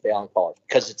utterly fail in college,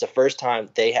 because it's the first time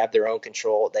they have their own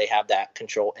control. They have that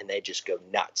control, and they just go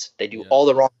nuts. They do all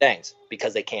the wrong things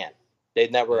because they can. They've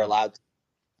never allowed to.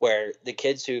 Where the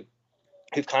kids who've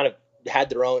kind of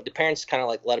had their own, the parents kind of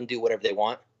like let them do whatever they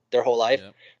want their whole life,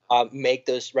 make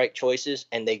those right choices,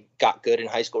 and they got good in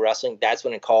high school wrestling. That's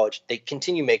when in college they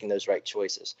continue making those right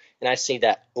choices, and I see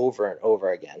that over and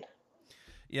over again.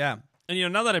 Yeah,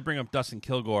 and now that I bring up Dustin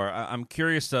Kilgore, I'm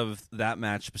curious of that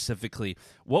match specifically.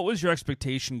 What was your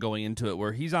expectation going into it,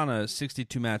 where he's on a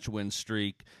 62-match win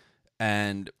streak,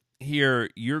 and here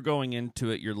you're going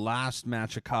into it, your last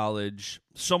match of college,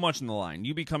 so much in the line.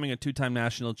 You becoming a two-time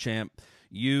national champ,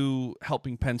 you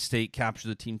helping Penn State capture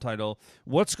the team title.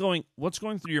 What's going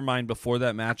through your mind before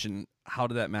that match, and how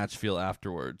did that match feel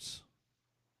afterwards?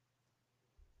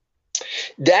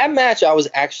 That match I was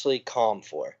actually calm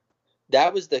for.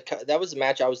 That was the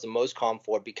match I was the most calm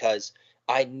for, because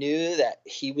I knew that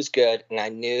he was good, and I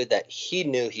knew that he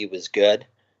knew he was good,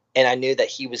 and I knew that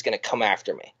he was going to come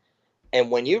after me. And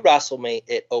when you wrestle me,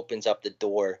 it opens up the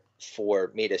door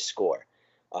for me to score.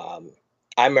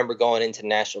 I remember going into the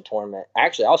national tournament.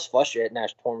 Actually, I was frustrated at the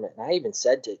national tournament, and I even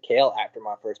said to Cael after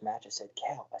my first match, I said,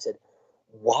 Cael,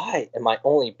 why am I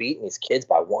only beating these kids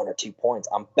by 1 or 2 points?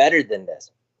 I'm better than this.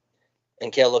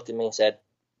 And Cael looked at me and said,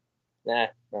 nah,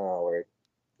 no worry.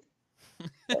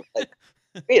 Like,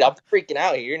 wait, I'm freaking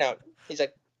out here. He's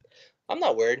like, I'm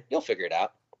not worried. You'll figure it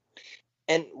out.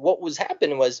 And what was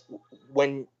happening was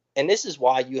and this is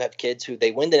why you have kids who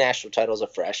they win the national title as a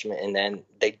freshman, and then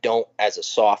they don't as a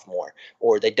sophomore,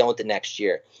 or they don't the next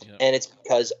year. Yeah. And it's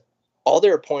because all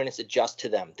their opponents adjust to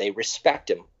them. They respect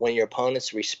them. When your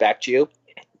opponents respect you,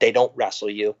 they don't wrestle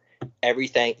you.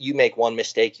 Everything, you make one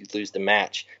mistake, you lose the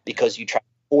match, because you try to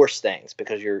force things,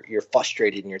 because you're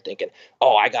frustrated and you're thinking,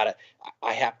 oh, I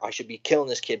should be killing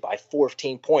this kid by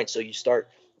 14 points. So you start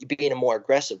being more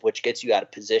aggressive, which gets you out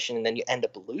of position, and then you end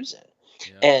up losing.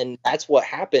 Yeah. And that's what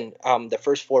happened. The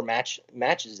first 4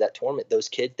 matches of that tournament, those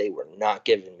kids, they were not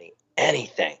giving me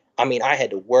anything. I mean, I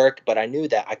had to work, but I knew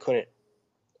that I couldn't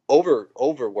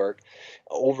overproduce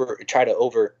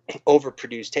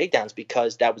takedowns,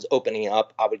 because that was opening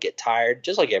up. I would get tired,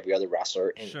 just like every other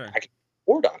wrestler, and I could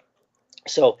afford on.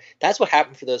 So that's what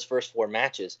happened for those first 4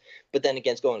 matches. But then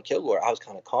against going to Kilgore, I was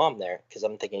kind of calm there, because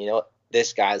I'm thinking, what,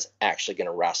 this guy's actually going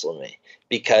to wrestle me,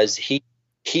 because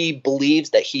he believes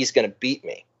that he's going to beat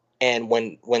me. And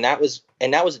when that was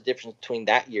the difference between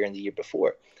that year and the year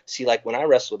before. See, like when I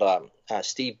wrestled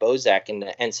Steve Bozak in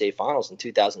the NCAA finals in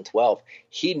 2012,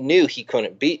 he knew he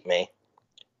couldn't beat me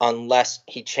unless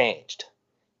he changed.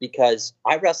 because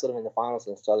I wrestled him in the finals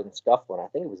in the Southern Scuffle, and I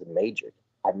think it was a major.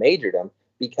 I majored him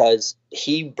because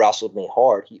he wrestled me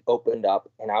hard. He opened up,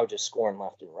 and I was just scoring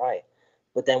left and right.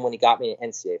 But then when he got me in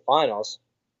NCAA finals,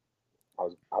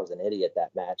 I was an idiot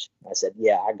that match. I said,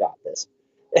 "Yeah, I got this."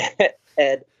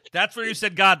 And that's where you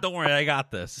said, "God, don't worry, I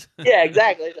got this." Yeah,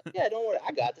 exactly. Yeah, don't worry,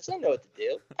 I got this. I know what to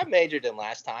do. I majored him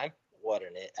last time. What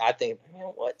an it! I think, you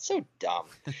know what? So dumb.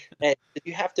 And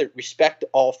you have to respect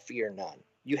all, fear none.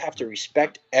 You have to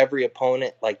respect every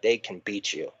opponent like they can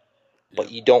beat you,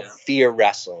 but you don't fear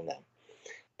wrestling them.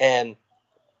 And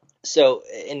so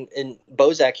in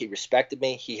Bozak, he respected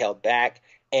me. He held back,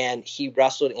 and he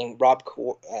wrestled in Rob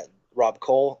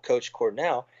Cole, Coach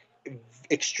Cornell,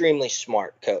 extremely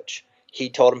smart coach. He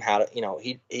told him how to, you know,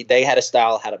 they had a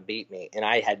style how to beat me, and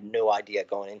I had no idea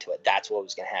going into it. That's what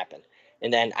was going to happen.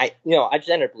 And then I just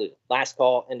ended up losing. Last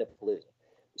call, ended up losing.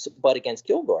 So, but against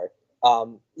Kilgore,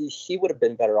 he would have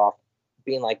been better off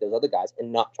being like those other guys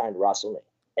and not trying to wrestle me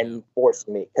and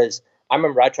forcing me. Because I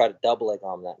remember I tried to double leg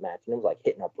on that match, and it was like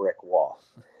hitting a brick wall.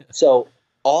 So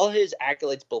all his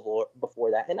accolades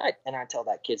before that, and I tell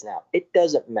that kids now, it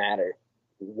doesn't matter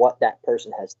what that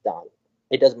person has done.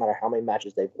 It doesn't matter how many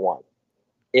matches they've won.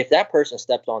 If that person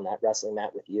steps on that wrestling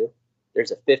mat with you,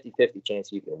 there's a 50-50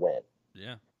 chance you can win.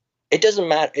 Yeah. It doesn't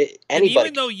matter. Anybody. And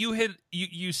even though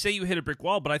you say you hit a brick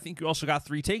wall, but I think you also got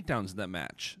 3 takedowns in that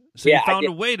match. So you found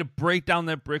a way to break down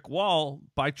that brick wall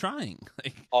by trying.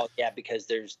 Oh yeah, because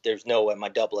there's no way my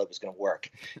double leg was going to work.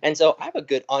 And so I have a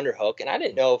good underhook, and I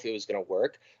didn't know if it was going to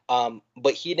work.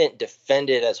 But he didn't defend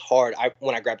it as hard.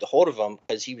 When I grabbed a hold of him,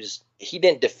 because he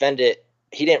didn't defend it.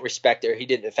 He didn't respect it. Or he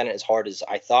didn't defend it as hard as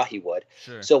I thought he would.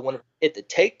 Sure. So when I hit the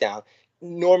takedown,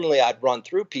 normally I'd run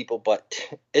through people, but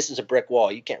this is a brick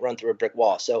wall. You can't run through a brick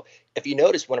wall. So if you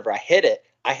notice, whenever I hit it,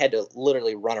 I had to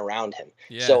literally run around him.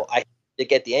 Yeah. So I to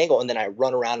get the angle, and then I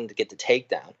run around him to get the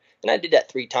takedown. And I did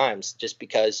that 3 times just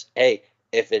because, hey,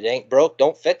 if it ain't broke,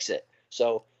 don't fix it.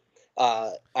 So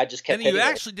I just kept. And you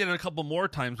actually did it a couple more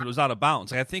times, but it was out of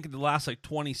bounds. Like, I think in the last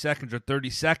 20 seconds or 30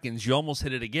 seconds, you almost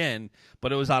hit it again,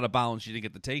 but it was out of bounds. You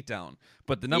didn't get the takedown.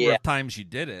 But the number of times you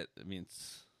did it, I mean,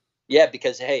 yeah,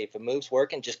 because hey, if a move's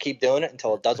working, just keep doing it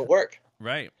until it doesn't work.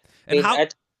 Right. And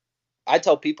I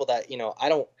tell people that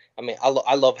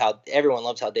I love how everyone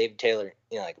loves how David Taylor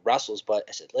wrestles, but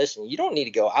I said, listen, you don't need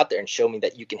to go out there and show me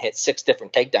that you can hit 6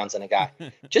 different takedowns on a guy.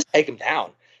 Just take him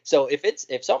down. So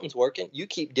if something's working, you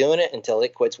keep doing it until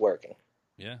it quits working.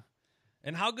 Yeah.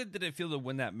 And how good did it feel to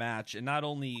win that match and not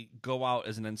only go out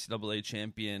as an NCAA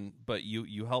champion, but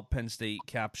you helped Penn State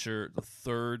capture the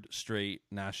 3rd straight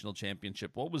national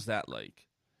championship? What was that like?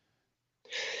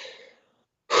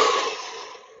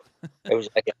 It was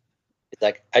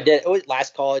like I did. It was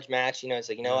last college match. It's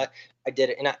like, what? I did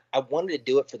it. And I wanted to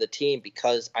do it for the team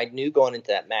because I knew going into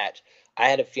that match, I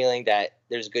had a feeling that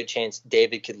there's a good chance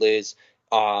David could lose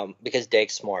because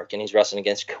Dake's smart and he's wrestling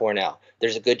against Cornell.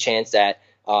 There's a good chance that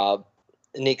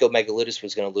Nico Megaludis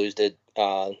was going to lose to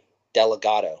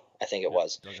Delgado, I think it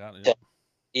was. Delgado, yeah. So,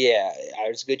 yeah,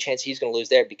 there's a good chance he's going to lose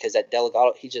there because that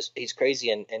Delgado, he's crazy,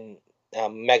 and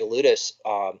Megaludis,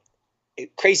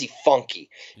 crazy funky.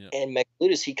 Yeah. And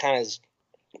Megaludis, he kind of is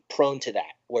prone to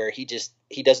that, where he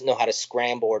doesn't know how to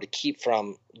scramble or to keep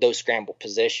from those scramble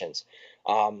positions.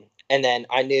 And then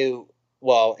I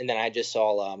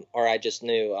just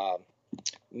knew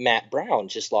Matt Brown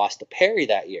just lost to Perry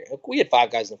that year. We had 5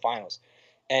 guys in the finals,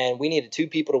 and we needed 2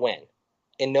 people to win.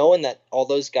 And knowing that all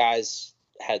those guys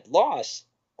had lost,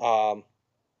 there's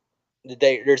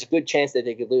a good chance that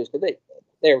they could lose, but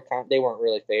they weren't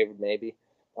really favored. Maybe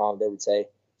they would say.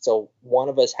 So one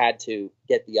of us had to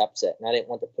get the upset, and I didn't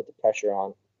want to put the pressure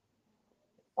on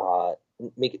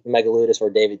Megaludis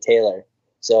or David Taylor.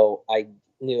 So I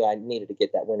knew I needed to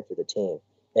get that win for the team.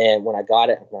 And when I got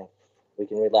it, I'm like, we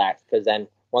can relax, because then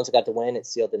once I got the win, it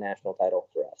sealed the national title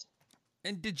for us.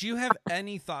 And did you have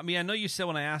any thought? I mean, I know you said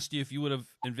when I asked you if you would have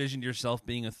envisioned yourself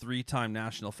being a 3-time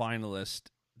national finalist,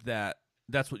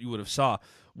 that's what you would have saw.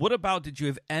 What about, did you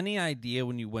have any idea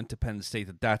when you went to Penn State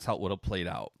that that's how it would have played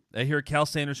out? I hear Cal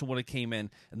Sanderson would have came in,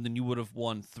 and then you would have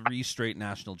won 3 straight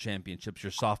national championships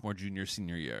your sophomore, junior,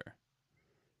 senior year.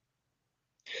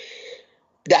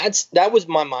 That was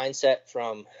my mindset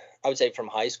from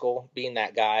high school, being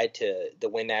that guy to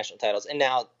win national titles. And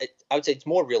now I would say it's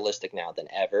more realistic now than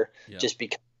ever, just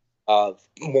because of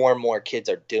more and more kids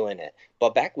are doing it.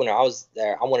 But back when I was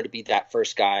there, I wanted to be that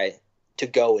first guy to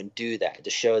go and do that, to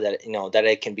show that, that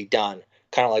it can be done,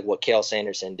 kind of like what Cale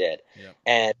Sanderson did.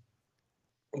 Yeah.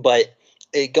 But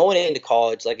going into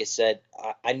college, like I said,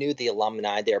 I knew the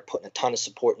alumni. They were putting a ton of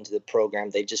support into the program.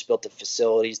 They just built the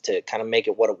facilities to kind of make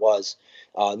it what it was.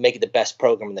 make it the best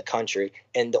program in the country.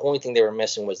 And the only thing they were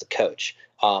missing was the coach,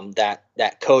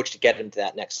 that coach to get them to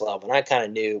that next level. And I kind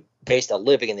of knew, based on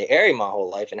living in the area my whole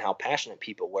life and how passionate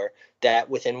people were,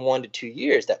 that within 1 to 2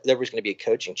 years that there was going to be a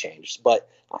coaching change. But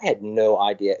I had no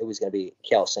idea it was going to be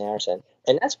Cael Sanderson.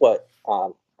 And that's what I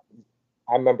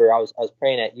remember. I was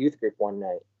praying at youth group one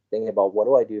night, thinking about, what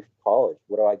do I do for college?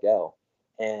 Where do I go?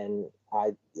 And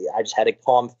I just had a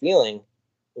calm feeling,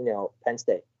 Penn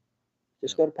State.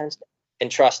 Just go to Penn State and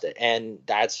trust it. And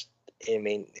that's,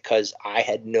 because I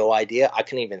had no idea. I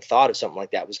couldn't even thought of something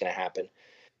like that was going to happen.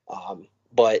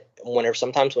 But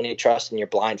sometimes when you trust in your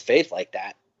blind faith like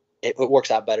that, it works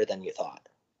out better than you thought.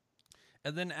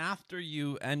 And then after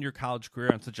you end your college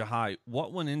career on such a high,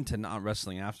 what went into not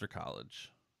wrestling after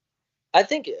college? I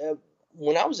think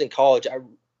when I was in college,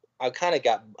 I kind of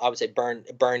got, I would say,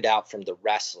 burned out from the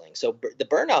wrestling. So the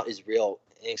burnout is real,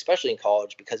 especially in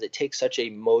college, because it takes such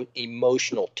a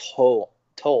emotional toll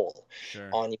Sure.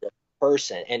 on your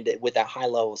person, and with that high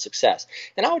level of success.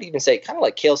 And I would even say, kind of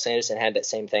like Cael Sanderson had that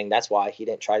same thing. That's why he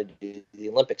didn't try to do the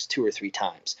Olympics 2 or 3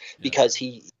 times, because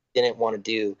he didn't want to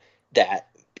do that,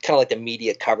 kind of like the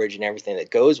media coverage and everything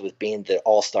that goes with being the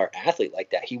all-star athlete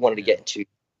like that. He wanted to get into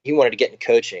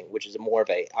coaching, which is more of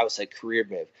a, I would say, career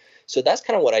move. So that's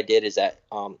kind of what I did, is that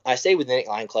I stayed with the Nick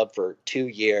Line Club for 2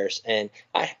 years, and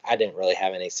I didn't really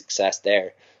have any success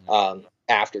there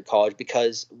after college,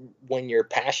 because when your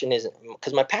passion isn't,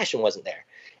 because my passion wasn't there.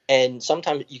 And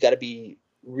sometimes you got to be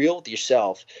real with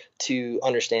yourself to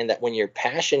understand that when your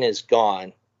passion is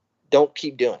gone, don't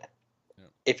keep doing it. Yeah.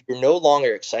 If you're no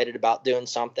longer excited about doing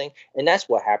something, and that's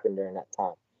what happened during that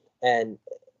time. And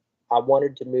I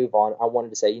wanted to move on. I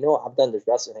wanted to say, I've done this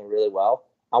wrestling thing really well.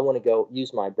 I want to go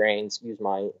use my brains, use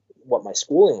what my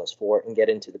schooling was for, and get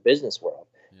into the business world.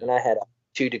 Yeah. And I had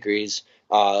 2 degrees.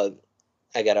 I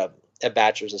got a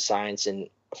bachelor's of science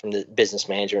from the business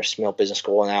manager, Smith Business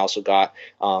School, and I also got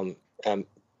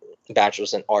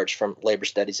bachelor's in arts from labor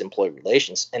studies, employee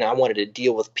relations. And I wanted to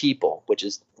deal with people, which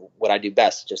is what I do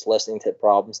best, just listening to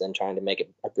problems, then trying to make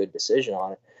a good decision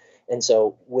on it. And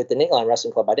so with the Nick Line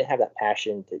Wrestling Club, I didn't have that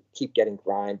passion to keep getting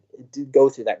to go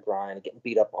through that grind, getting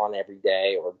beat up on every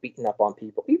day or beating up on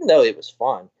people, even though it was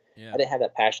fun. Yeah. I didn't have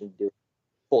that passion to do it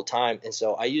full time. And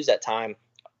so I used that time.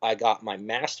 I got my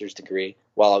master's degree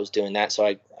while I was doing that.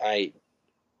 So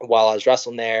while I was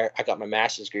wrestling there, I got my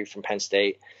master's degree from Penn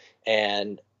State.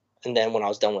 And then when I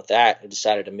was done with that, I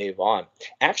decided to move on.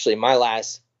 Actually, my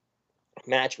last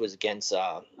match was against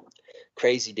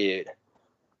crazy dude,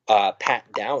 Pat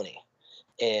Downey,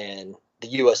 in the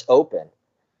U.S. Open.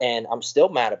 And I'm still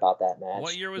mad about that match.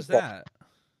 What year was that?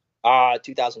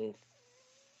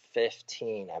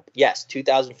 2015. Yes,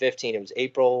 2015. It was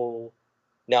April.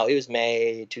 No, it was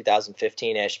May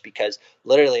 2015-ish, because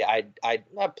literally I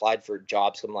applied for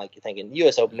jobs. I'm like thinking,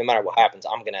 U.S. Open, no matter what happens, I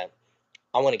want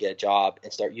to get a job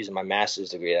and start using my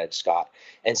master's degree that I just got.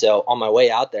 And so on my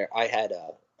way out there, I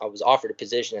was offered a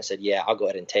position. I said, yeah, I'll go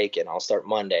ahead and take it. And I'll start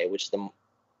Monday, which is the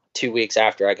 2 weeks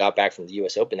after I got back from the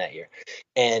U.S. Open that year.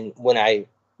 And when I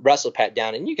wrestled Pat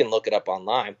Downey, and you can look it up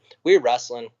online, we were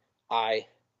wrestling. I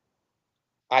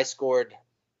scored,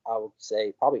 I would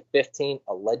say, probably 15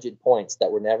 alleged points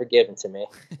that were never given to me.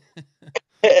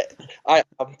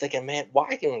 I'm thinking, man,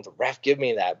 why can't the ref give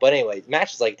me that? But anyway, the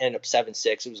match was ended up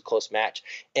 7-6. It was a close match.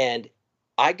 And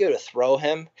I go to throw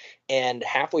him, and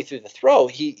halfway through the throw,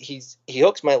 he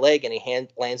hooks my leg and he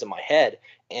lands on my head.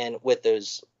 And with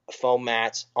those foam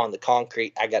mats on the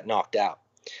concrete, I got knocked out.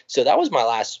 So that was my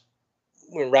last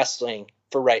wrestling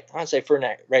for right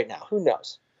now. Who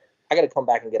knows? I got to come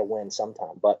back and get a win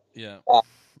sometime. But yeah.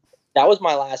 That was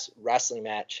my last wrestling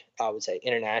match, I would say,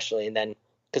 internationally. And then,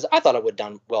 because I thought I would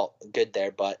have done good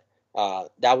there, but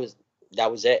that was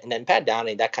it. And then Pat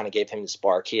Downey, that kind of gave him the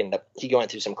spark. He going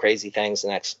through some crazy things the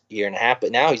next year and a half,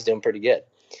 but now he's doing pretty good.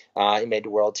 He made the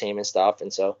world team and stuff,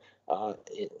 and so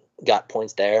got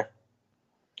points there.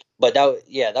 But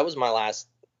that was my last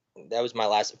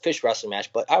official wrestling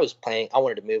match. But I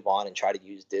wanted to move on and try to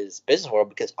use this business world,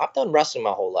 because I've done wrestling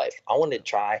my whole life. I wanted to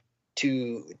try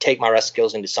to take my wrestling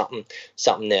skills into something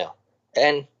new.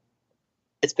 And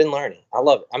it's been learning. I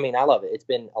love it. It's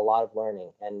been a lot of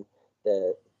learning, and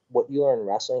what you learn in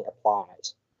wrestling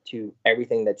applies to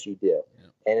everything that you do.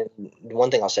 Yeah. And one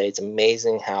thing I'll say, it's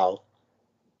amazing how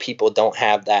people don't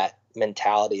have that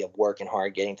mentality of working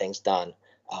hard, getting things done,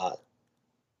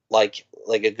 like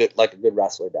a good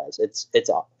wrestler does. It's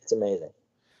amazing.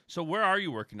 So where are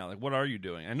you working now? What are you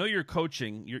doing? I know you're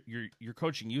coaching. You're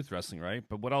coaching youth wrestling, right?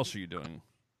 But what else are you doing?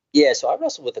 Yeah, so I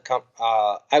wrestle with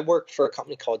I work for a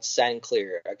company called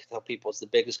Sinclair. I can tell people it's the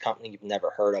biggest company you've never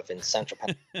heard of in Central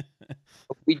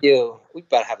Pennsylvania. We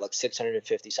about have like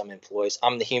 650 some employees.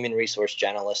 I'm the human resource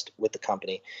generalist with the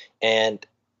company, and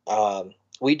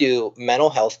we do mental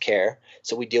health care.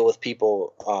 So we deal with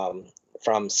people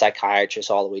from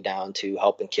psychiatrists all the way down to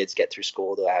helping kids get through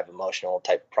school that have emotional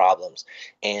type problems.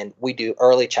 And we do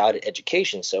early childhood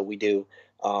education. So we do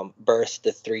birth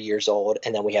to 3 years old,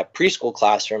 and then we have preschool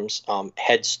classrooms,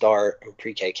 Head Start and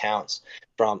pre-K counts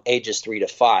from ages 3 to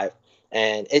 5.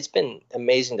 And it's been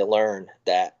amazing to learn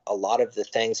that a lot of the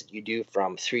things that you do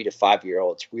from 3 to 5 year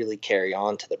olds really carry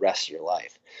on to the rest of your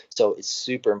life. So it's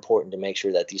super important to make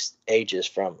sure that these ages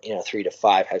from 3 to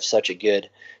 5 have such a good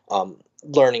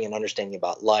learning and understanding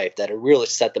about life that it really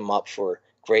set them up for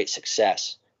great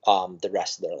success the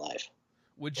rest of their life.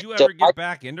 Would you ever get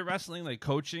back into wrestling, like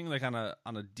coaching, like on a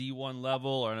D1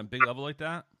 level or on a big level like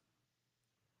that?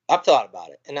 I've thought about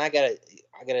it, and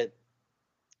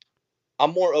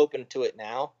I'm more open to it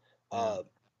now.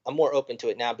 I'm more open to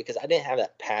it now because I didn't have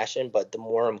that passion, but the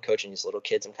more I'm coaching these little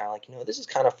kids, I'm kind of like, this is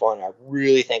kind of fun. I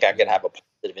really think I could have a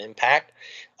positive impact,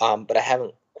 but I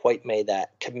haven't quite made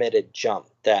that committed jump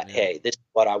that, hey, this is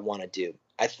what I want to do.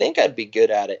 I think I'd be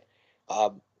good at it. I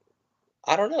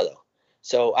don't know, though.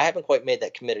 So I haven't quite made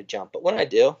that committed jump, but when I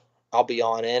do, I'll be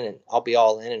all in, and I'll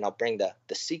bring the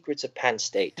secrets of Penn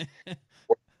State.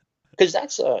 Because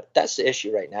that's the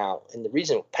issue right now. And the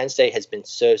reason Penn State has been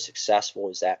so successful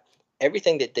is that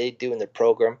everything that they do in their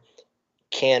program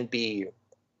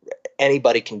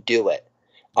anybody can do it.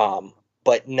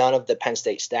 But none of the Penn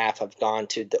State staff have gone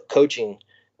to the coaching,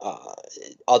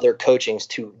 other coachings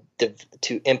to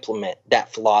implement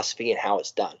that philosophy and how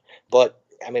it's done. But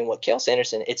I mean, with Cael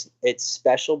Sanderson, it's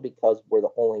special because we're the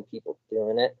only people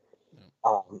doing it.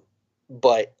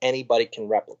 But anybody can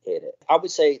replicate it. I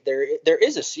would say there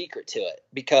is a secret to it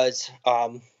because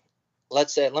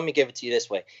let me give it to you this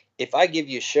way. If I give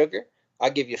you sugar, I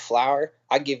give you flour,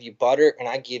 I give you butter, and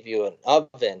I give you an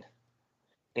oven,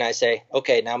 and I say,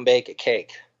 okay, now make a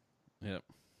cake. Yep.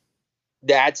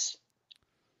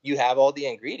 You have all the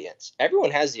ingredients.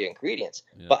 Everyone has the ingredients,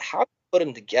 but how you put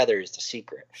them together is the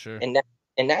secret. Sure.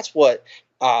 And that's what,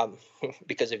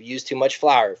 because if you use too much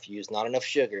flour, if you use not enough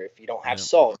sugar, if you don't have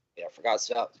salt, I forgot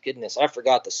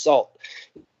the salt.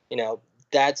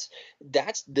 That's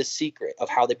the secret of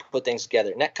how they put things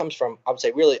together. And that comes from, I would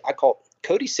say, really, I call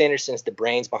Cody Sanderson's the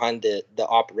brains behind the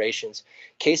operations.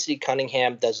 Casey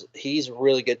Cunningham he's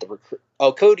really good to recruit.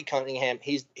 Oh, Cody Cunningham,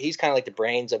 he's kind of like the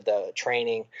brains of the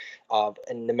training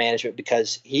and the management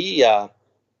because he's a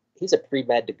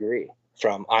pre-med degree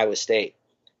from Iowa State.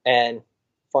 And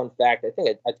fun fact, I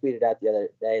think I tweeted out the other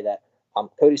day that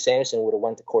Cody Sanderson would have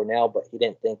went to Cornell, but he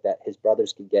didn't think that his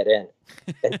brothers could get in.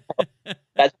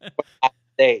 That's Iowa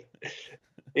State.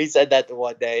 He said that the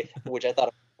one day, which I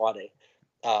thought was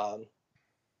funny.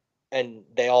 And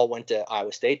they all went to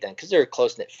Iowa State then because they're a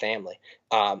close-knit family.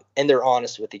 And they're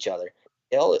honest with each other.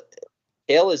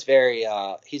 Cael is very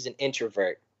he's an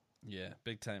introvert. Yeah,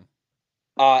 big time.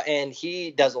 And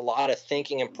he does a lot of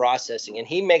thinking and processing, and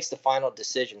he makes the final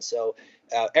decision. So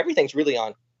everything's really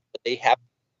on, but they have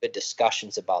good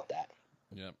discussions about that.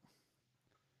 Yep.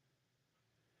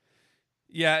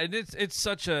 Yeah, and it's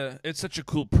such a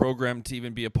cool program to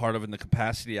even be a part of in the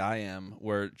capacity I am,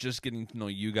 where just getting to know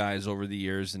you guys over the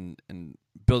years and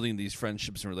building these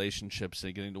friendships and relationships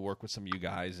and getting to work with some of you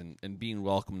guys and being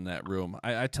welcome in that room.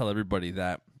 I tell everybody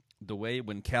that the way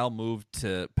when Cal moved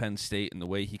to Penn State and the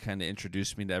way he kind of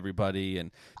introduced me to everybody and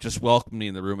just welcomed me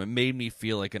in the room, it made me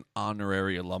feel like an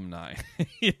honorary alumni.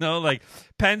 Like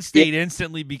Penn State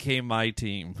instantly became my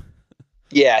team.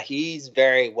 Yeah, he's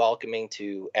very welcoming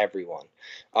to everyone,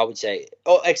 I would say.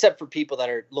 Oh, except for people that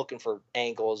are looking for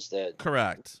angles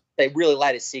correct. They really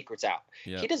let his secrets out.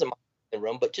 Yep. He doesn't mind the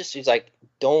room, but he's like,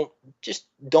 don't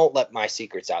let my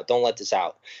secrets out. Don't let this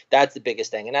out. That's the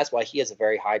biggest thing. And that's why he has a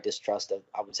very high distrust of,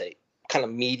 I would say, kind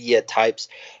of media types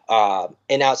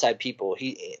and outside people.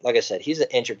 He, like I said, he's an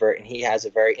introvert and he has a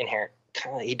very inherent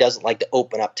he doesn't like to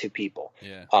open up to people.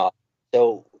 Yeah.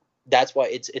 So that's why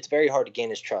it's very hard to gain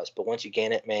his trust. But once you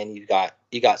gain it, man, you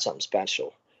got something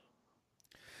special.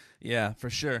 Yeah, for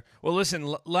sure. Well,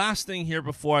 listen, last thing here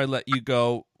before I let you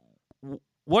go,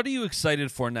 what are you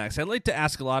excited for next? I'd like to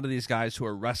ask a lot of these guys who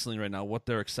are wrestling right now what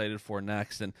they're excited for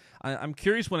next. And I'm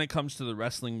curious when it comes to the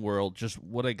wrestling world, just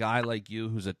what a guy like you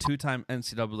who's a two-time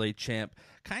NCAA champ,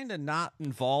 kind of not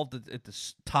involved at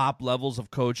the top levels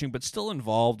of coaching, but still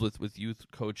involved with youth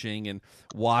coaching and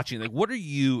watching. Like, what are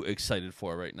you excited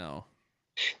for right now?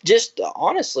 Just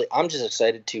honestly, I'm just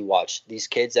excited to watch these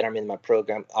kids that I'm in my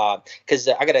program. Because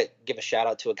I gotta give a shout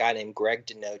out to a guy named Greg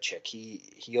Denochik.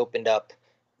 He opened up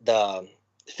the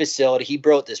facility. He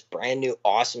built this brand new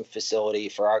awesome facility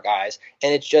for our guys,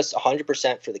 and it's just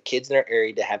 100% for the kids in our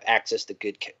area to have access to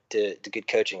good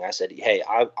coaching. I said, hey,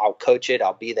 I'll coach it.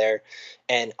 I'll be there,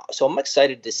 and so I'm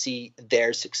excited to see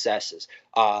their successes.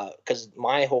 Because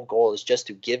my whole goal is just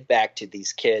to give back to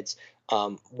these kids.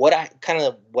 What I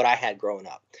had growing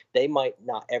up. They might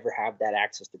not ever have that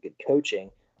access to good coaching,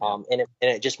 and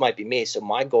it just might be me. So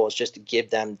my goal is just to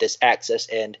give them this access,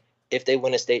 and if they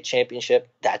win a state championship,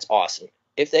 that's awesome.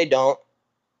 If they don't,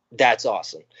 that's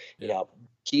awesome. Yeah.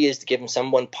 Key is to give them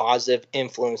someone positive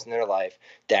influence in their life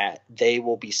that they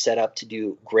will be set up to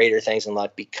do greater things in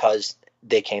life because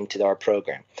they came to our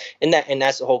program, and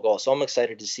that's the whole goal. So I'm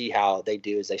excited to see how they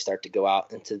do as they start to go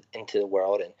out into the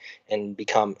world and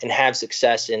become and have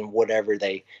success in whatever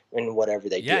they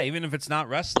do. Yeah, even if it's not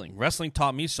wrestling. Wrestling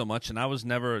taught me so much, and I was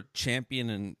never a champion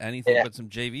in anything but some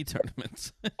JV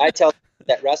tournaments. I tell you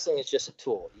that wrestling is just a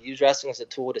tool. You use wrestling as a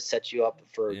tool to set you up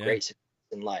for great success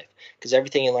in life, because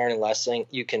everything you learn in wrestling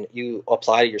you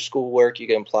apply to your schoolwork, you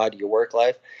can apply to your work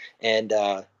life, and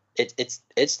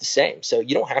it's the same. So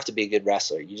you don't have to be a good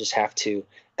wrestler. You just have to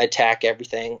attack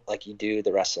everything like you do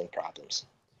the wrestling problems.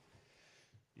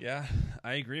 Yeah,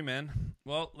 I agree, man.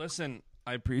 Well, listen,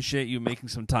 I appreciate you making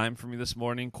some time for me this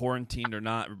morning. Quarantined or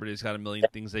not, everybody's got a million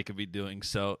things they could be doing.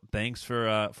 So thanks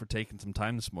for taking some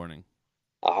time this morning.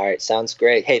 All right, sounds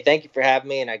great. Hey, thank you for having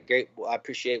me, and I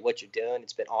appreciate what you're doing.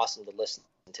 It's been awesome to listen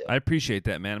to. I appreciate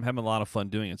that, man. I'm having a lot of fun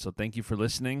doing it, so thank you for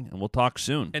listening, and we'll talk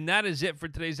soon. And that is it for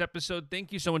today's episode.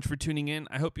 Thank you so much for tuning in.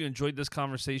 I hope you enjoyed this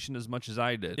conversation as much as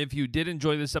I did. If you did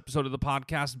enjoy this episode of the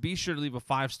podcast, be sure to leave a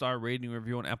 5-star rating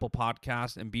review on Apple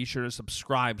Podcasts, and be sure to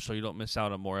subscribe so you don't miss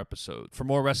out on more episodes. For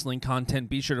more wrestling content,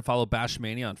 be sure to follow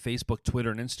Bashmania on Facebook,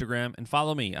 Twitter, and Instagram, and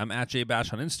follow me. I'm at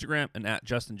JBash on Instagram and at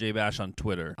JustinJBash on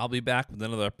Twitter. I'll be back with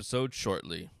another episode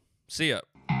shortly. See ya.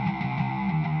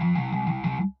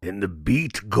 And the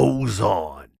beat goes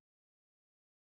on.